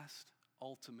last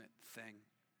ultimate thing.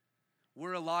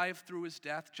 We're alive through his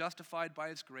death, justified by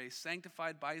his grace,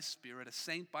 sanctified by his Spirit, a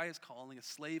saint by his calling, a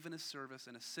slave in his service,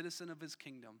 and a citizen of his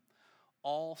kingdom,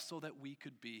 all so that we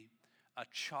could be a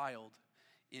child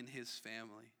in his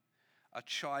family. A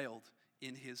child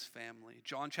in his family.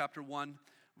 John chapter 1,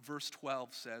 verse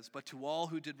 12 says, "But to all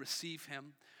who did receive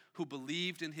him, who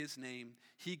believed in his name,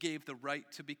 he gave the right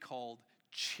to be called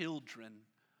children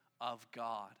of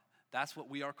God." That's what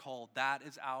we are called. That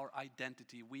is our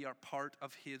identity. We are part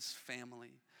of his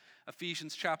family.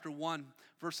 Ephesians chapter 1,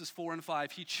 verses 4 and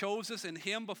 5. "He chose us in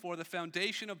him before the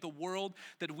foundation of the world,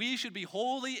 that we should be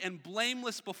holy and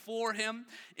blameless before him.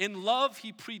 In love,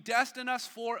 he predestined us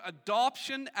for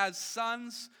adoption as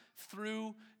sons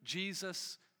through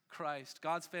Jesus Christ."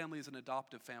 God's family is an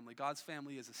adoptive family. God's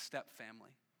family is a step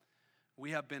family.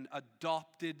 We have been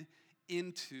adopted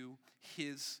into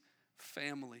his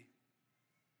family.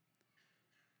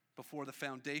 Before the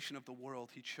foundation of the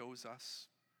world, he chose us.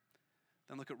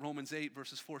 Then look at Romans 8,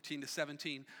 verses 14 to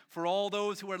 17. "For all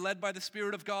those who are led by the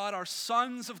Spirit of God are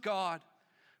sons of God.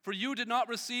 For you did not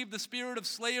receive the spirit of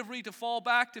slavery to fall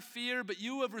back to fear, but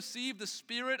you have received the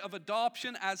spirit of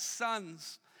adoption as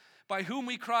sons, by whom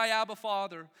we cry, 'Abba,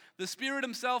 Father.' The Spirit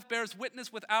himself bears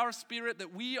witness with our spirit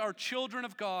that we are children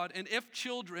of God, and if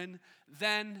children,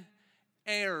 then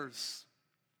heirs."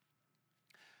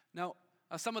 Now,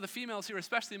 some of the females here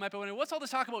especially might be wondering, what's all this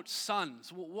talk about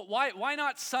sons? Why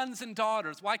not sons and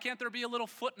daughters? Why can't there be a little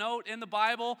footnote in the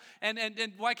Bible? And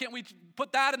why can't we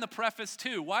put that in the preface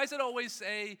too? Why does it always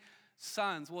say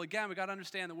sons? Well, again, we got to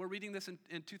understand that we're reading this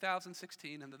in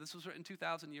 2016 and that this was written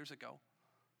 2,000 years ago.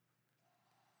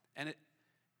 And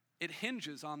it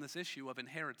hinges on this issue of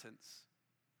inheritance.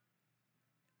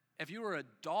 If you were a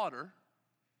daughter,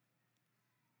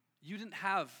 you didn't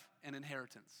have an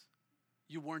inheritance.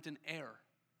 You weren't an heir.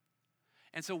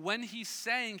 And so when he's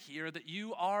saying here that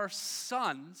you are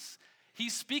sons,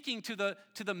 he's speaking to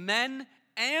the men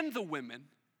and the women,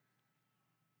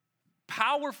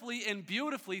 powerfully and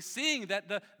beautifully, seeing that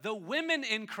the women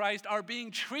in Christ are being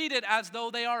treated as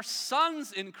though they are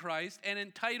sons in Christ and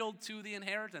entitled to the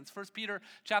inheritance. 1 Peter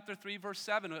chapter 3, verse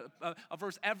 7, a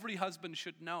verse every husband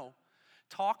should know,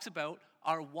 talks about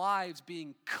our wives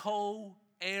being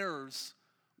co-heirs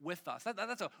with us.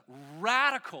 That's a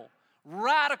radical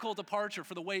departure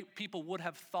for the way people would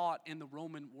have thought in the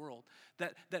Roman world.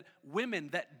 That women,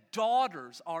 that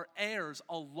daughters are heirs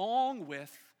along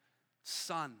with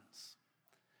sons.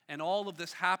 And all of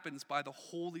this happens by the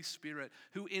Holy Spirit,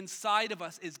 who inside of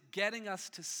us is getting us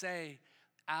to say,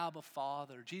 Abba,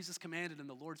 Father. Jesus commanded in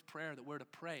the Lord's Prayer that we're to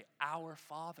pray, Our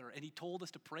Father. And he told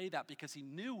us to pray that because he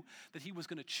knew that he was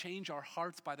going to change our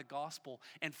hearts by the gospel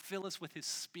and fill us with his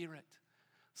Spirit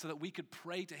so that we could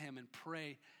pray to him and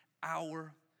pray,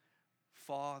 Our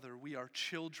Father. We are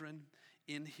children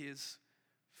in his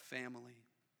family.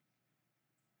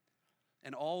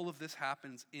 And all of this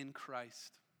happens in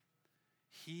Christ.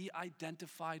 He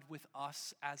identified with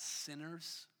us as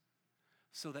sinners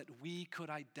so that we could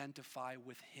identify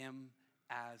with him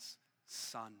as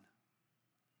son.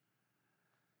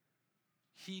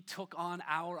 He took on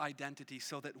our identity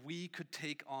so that we could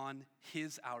take on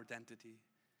his identity.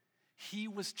 He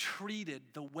was treated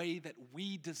the way that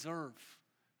we deserve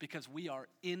because we are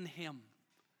in him.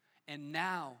 And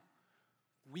now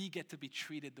we get to be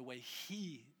treated the way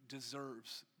he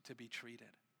deserves to be treated.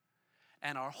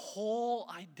 And our whole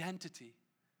identity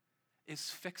is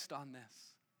fixed on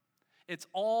this. It's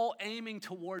all aiming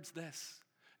towards this.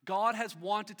 God has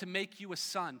wanted to make you a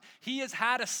son. He has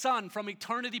had a son from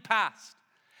eternity past.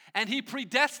 And he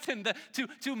predestined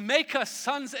to make us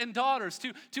sons and daughters,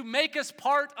 to make us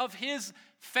part of his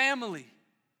family.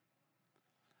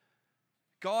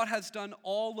 God has done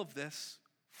all of this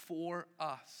for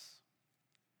us.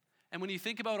 And when you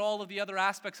think about all of the other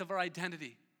aspects of our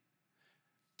identity,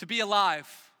 to be alive,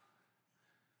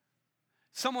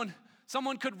 someone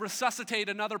could resuscitate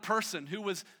another person who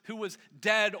was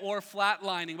dead or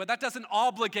flatlining, but that doesn't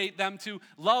obligate them to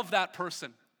love that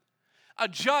person. A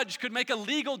judge could make a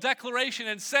legal declaration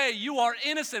and say you are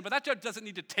innocent, but that judge doesn't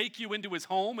need to take you into his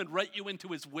home and write you into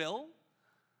his will.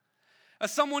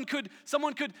 Someone could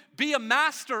be a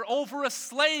master over a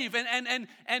slave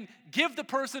and give the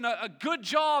person a good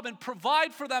job and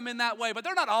provide for them in that way, but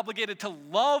they're not obligated to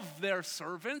love their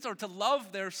servants or to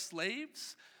love their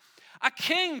slaves. A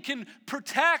king can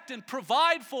protect and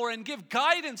provide for and give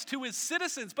guidance to his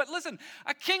citizens. But listen,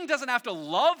 a king doesn't have to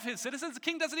love his citizens. A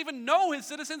king doesn't even know his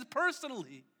citizens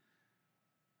personally.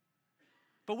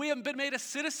 But we have been made a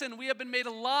citizen. We have been made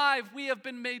alive. We have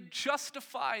been made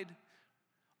justified.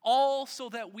 All so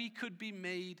that we could be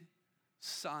made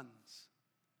sons.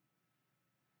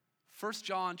 1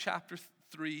 John chapter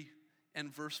 3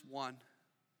 and verse 1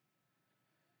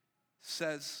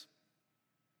 says,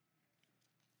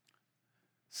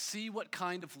 see what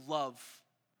kind of love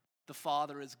the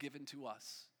Father has given to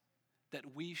us,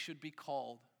 that we should be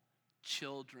called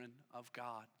children of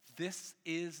God. This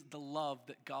is the love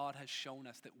that God has shown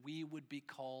us, that we would be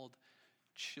called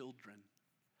children,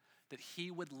 that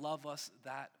he would love us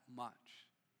that much,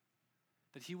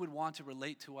 that he would want to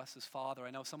relate to us as Father.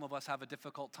 I know some of us have a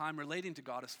difficult time relating to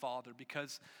God as Father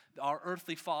because our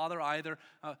earthly father either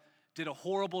did a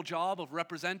horrible job of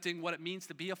representing what it means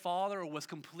to be a father or was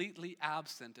completely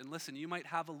absent. And listen, you might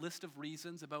have a list of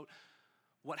reasons about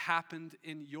what happened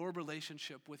in your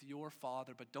relationship with your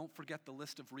father, but don't forget the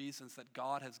list of reasons that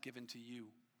God has given to you.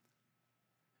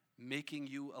 Making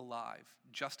you alive,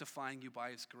 justifying you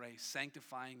by his grace,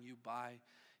 sanctifying you by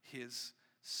his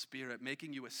Spirit,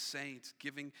 making you a saint,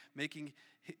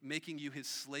 making you his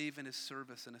slave in his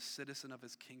service and a citizen of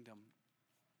his kingdom,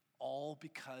 all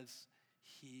because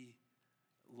he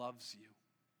loves you.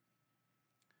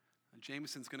 And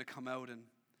Jameson's going to come out and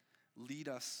lead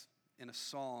us in a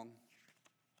song.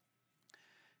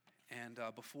 And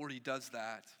before he does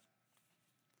that,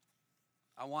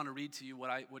 I want to read to you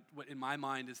what in my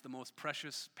mind is the most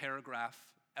precious paragraph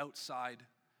outside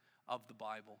of the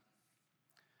Bible.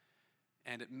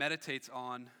 And it meditates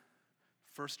on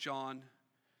 1 John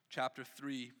chapter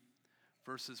 3,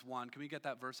 verses 1. Can we get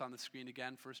that verse on the screen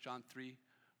again? 1 John 3,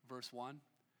 verse 1.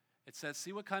 It says,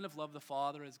 see what kind of love the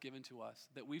Father has given to us,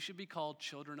 that we should be called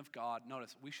children of God.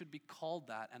 Notice, we should be called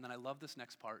that. And then I love this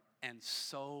next part. And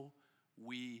so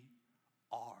we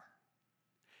are.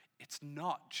 It's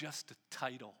not just a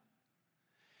title.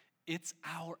 It's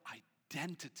our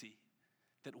identity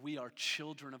that we are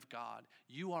children of God.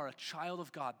 You are a child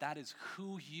of God. That is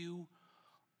who you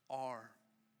are.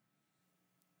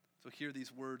 So hear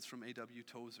these words from A.W.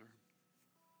 Tozer.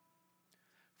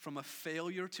 From a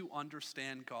failure to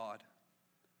understand God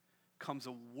comes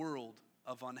a world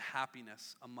of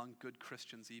unhappiness among good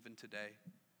Christians even today.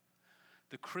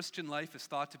 The Christian life is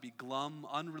thought to be glum,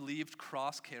 unrelieved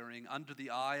cross-carrying under the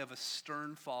eye of a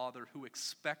stern father who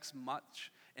expects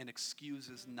much and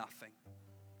excuses nothing.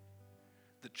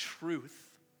 The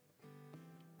truth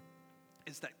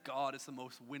is that God is the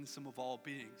most winsome of all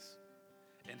beings,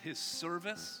 and his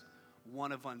service,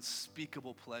 one of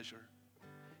unspeakable pleasure.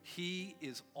 He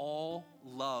is all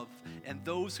love, and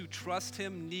those who trust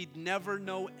him need never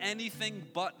know anything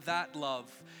but that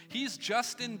love. He's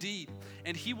just indeed,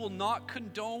 and he will not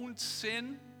condone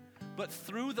sin, but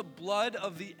through the blood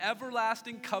of the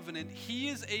everlasting covenant, he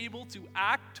is able to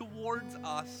act towards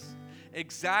us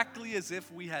exactly as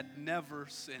if we had never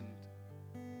sinned.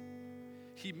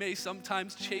 He may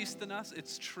sometimes chasten us,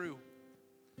 it's true,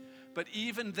 but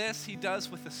even this he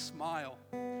does with a smile,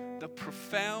 the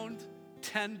profound,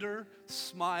 tender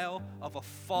smile of a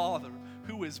father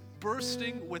who is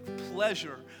bursting with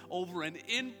pleasure over an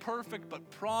imperfect but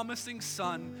promising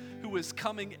son who is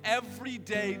coming every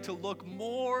day to look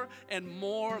more and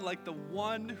more like the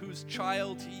one whose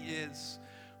child he is.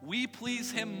 We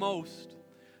please him most,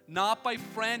 not by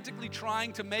frantically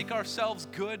trying to make ourselves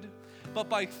good, but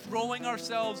by throwing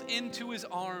ourselves into his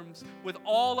arms with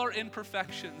all our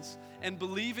imperfections and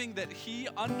believing that he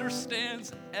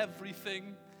understands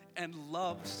everything and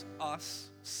loves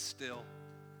us still.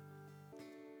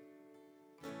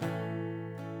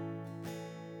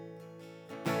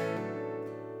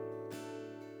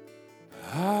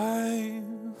 I've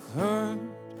heard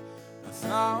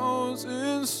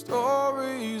 1,000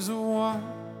 stories of what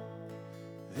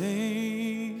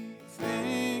they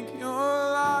think you're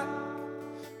like,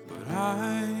 but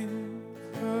I've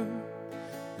heard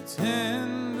the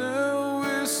tender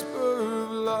whisper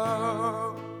of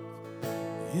love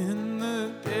in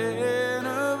the dead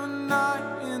of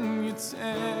night, and you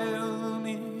tell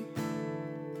me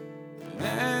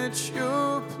that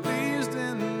you're pleased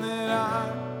and that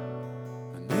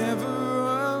I'm never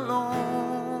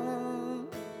alone.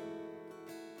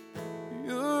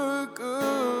 You're a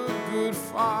good, good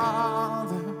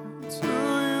father. It's who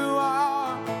you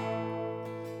are.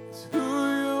 It's who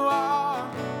you are.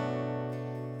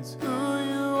 It's who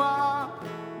you are.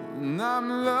 And I'm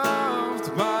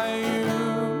loved by you.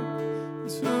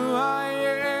 It's who I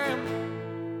am.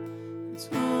 It's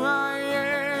who I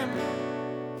am.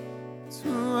 It's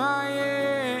who I am.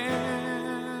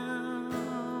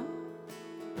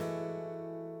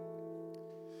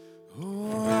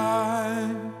 Oh,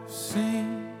 I've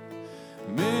seen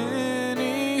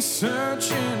many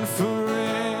searching for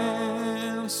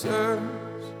answers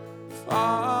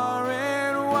far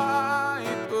and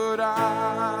wide, but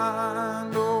I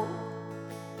know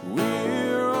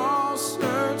we're all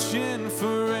searching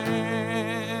for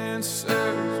answers.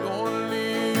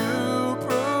 Only you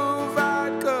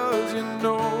provide, 'cause you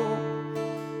know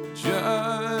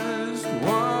just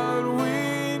what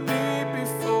we need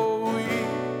before we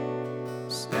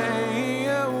say a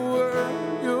word.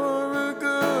 You're a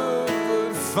good,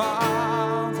 good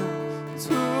father. It's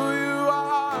who you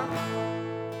are.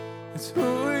 It's who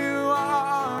you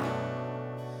are.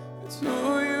 It's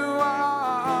who you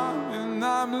are. And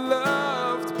I'm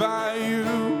loved by you.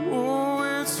 Oh,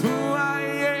 it's who I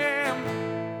am.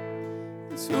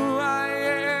 It's who I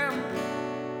am.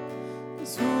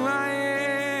 It's who I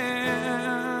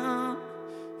am.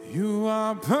 You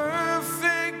are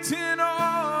perfect in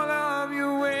all of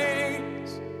your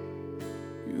ways.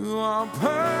 You are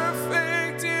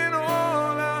perfect in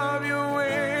all of your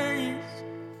ways.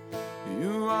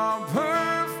 You are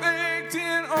perfect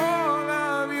in all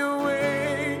of your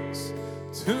ways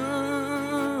to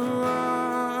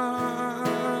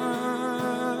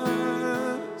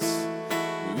us.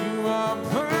 You are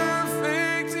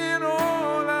perfect in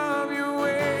all of your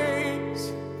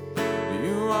ways.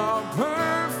 You are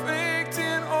perfect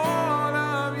in all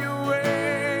of your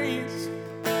ways.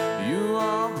 You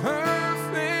are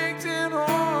perfect in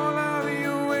all of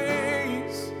your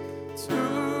ways to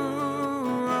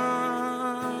us.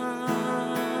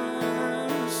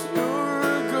 You're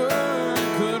a good,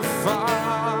 good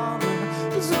father.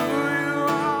 It's who you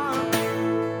are.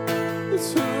 It's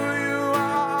who you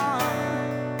are.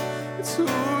 It's who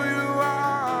you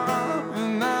are.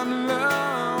 And I'm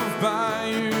loved by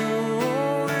you.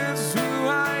 Oh, it's who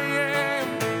I am.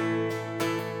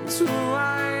 It's who I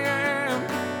am.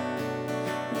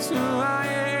 It's who I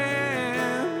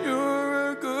am.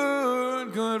 You're a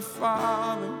good, good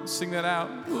father. Sing that out.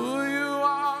 Who you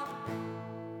are.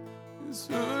 It's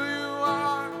who you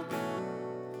are.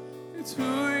 It's who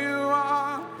you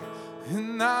are.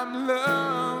 And I'm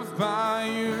loved by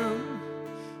you.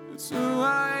 It's who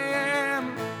I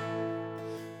am.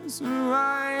 It's who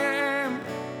I am.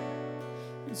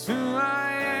 It's who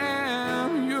I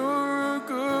am. You're a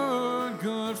good,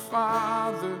 good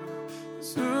Father.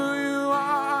 It's who you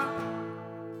are.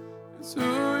 It's who you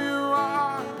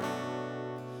are.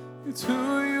 It's who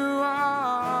you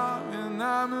are. And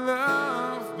I'm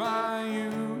loved by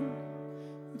you.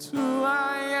 It's who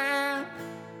I am.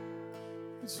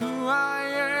 It's who I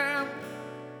am.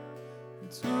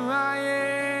 It's who I am.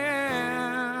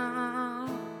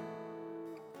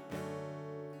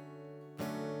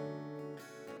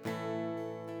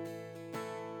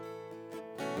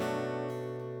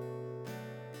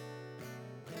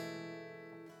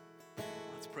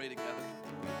 Let's pray together.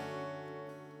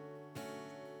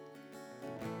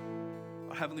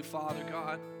 Our Heavenly Father,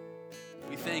 God,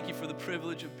 we thank you for the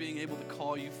privilege of being able to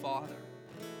call you Father.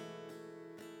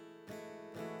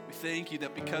 We thank you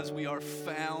that because we are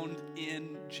found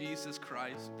in Jesus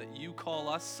Christ, that you call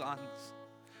us sons,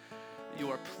 that you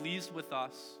are pleased with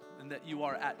us, and that you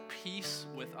are at peace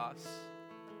with us,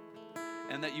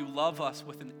 and that you love us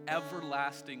with an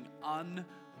everlasting,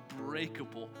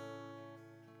 unbreakable,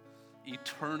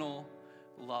 eternal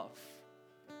love.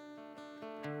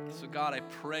 So God, I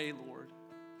pray, Lord,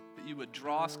 that you would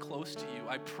draw us close to you.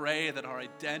 I pray that our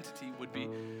identity would be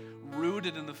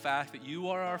rooted in the fact that you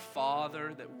are our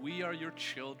Father, that we are your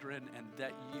children, and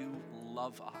that you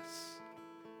love us.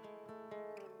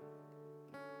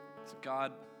 So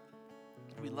God,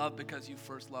 we love because you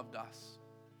first loved us.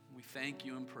 We thank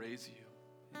you and praise you.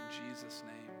 In Jesus'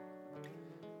 name,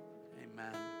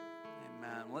 amen.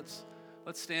 Amen.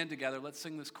 Let's stand together. Let's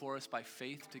sing this chorus by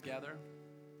faith together.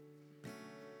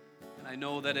 And I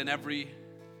know that in every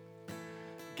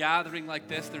gathering like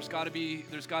this, there's got to be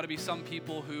some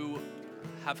people who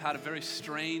have had a very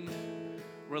strained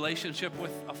relationship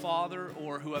with a father,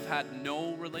 or who have had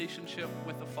no relationship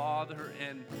with a father,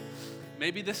 and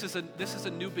maybe this is a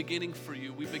new beginning for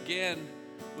you. We began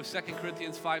with 2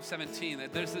 Corinthians 5:17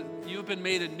 that you've been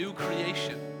made a new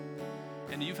creation,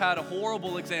 and you've had a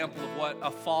horrible example of what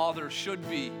a father should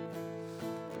be.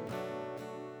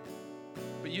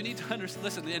 But you need to understand,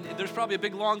 listen, and there's probably a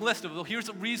big long list of, well, here's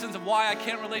the reasons of why I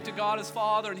can't relate to God as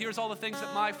Father, and here's all the things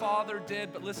that my father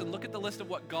did. But listen, look at the list of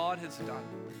what God has done.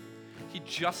 He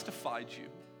justified you.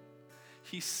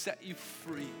 He set you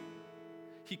free.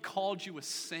 He called you a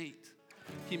saint.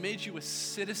 He made you a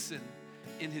citizen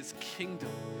in his kingdom.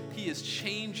 He is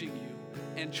changing you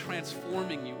and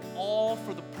transforming you, all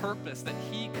for the purpose that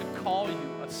he could call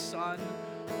you a son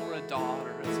or a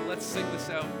daughter. And so let's sing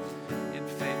this out in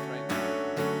faith right now.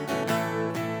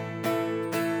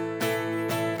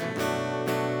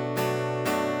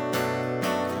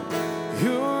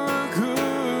 You're a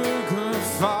good, good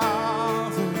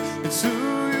Father. It's who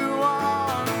you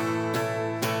are.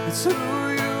 It's who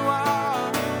you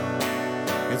are.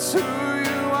 It's who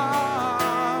you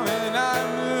are. And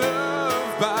I'm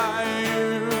loved by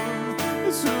you.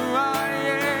 It's who I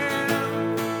am.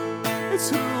 It's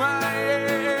who I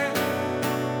am.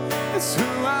 It's who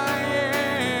I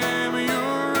am.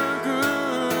 You're a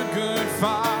good, good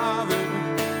Father.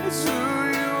 It's who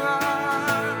you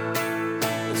are.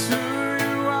 It's who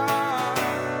you are.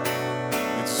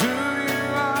 It's who you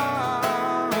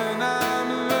are. And I'm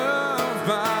loved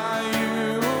by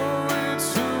you. It's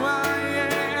who I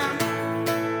am.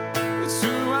 It's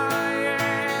who I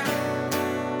am.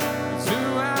 It's who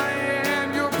I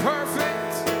am. You're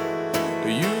perfect.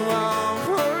 You are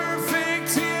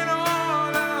perfect in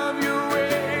all of your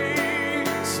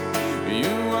ways.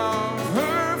 You are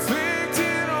perfect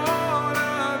in all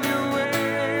of your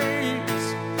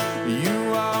ways.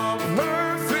 You are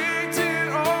perfect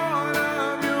in all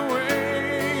of your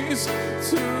ways to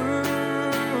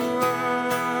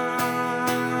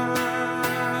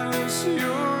us.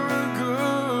 You're a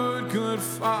good, good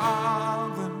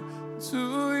Father. It's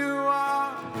who you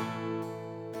are.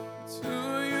 It's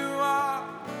who you are.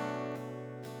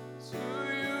 It's who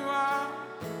you are.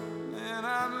 And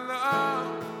I'm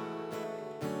loved.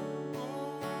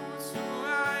 Oh, it's who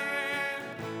I am.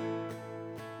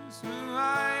 It's who I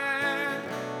am.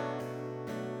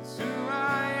 It's who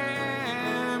I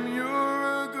am.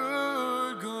 You're a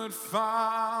good, good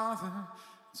Father.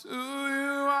 It's who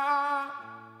you are.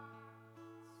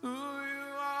 It's who you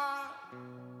are.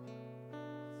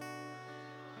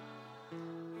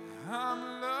 I'm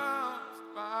loved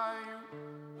by you.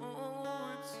 Oh,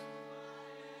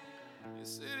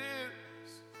 yes it is.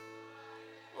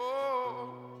 Oh.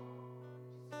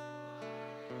 Amen.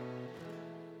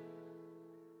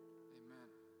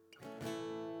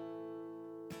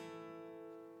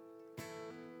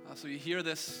 So you hear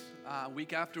this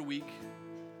week after week,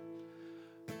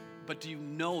 but do you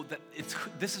know that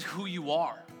this is who you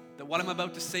are? That what I'm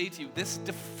about to say to you, this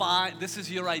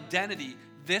is your identity.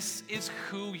 This is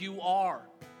who you are.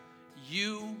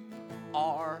 You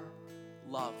are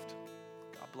loved.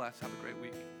 God bless. Have a great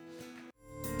week.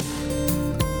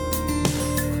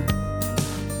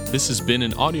 This has been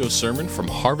an audio sermon from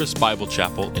Harvest Bible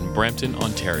Chapel in Brampton,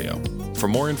 Ontario. For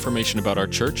more information about our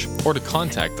church or to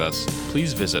contact us,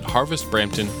 please visit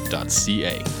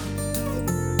harvestbrampton.ca.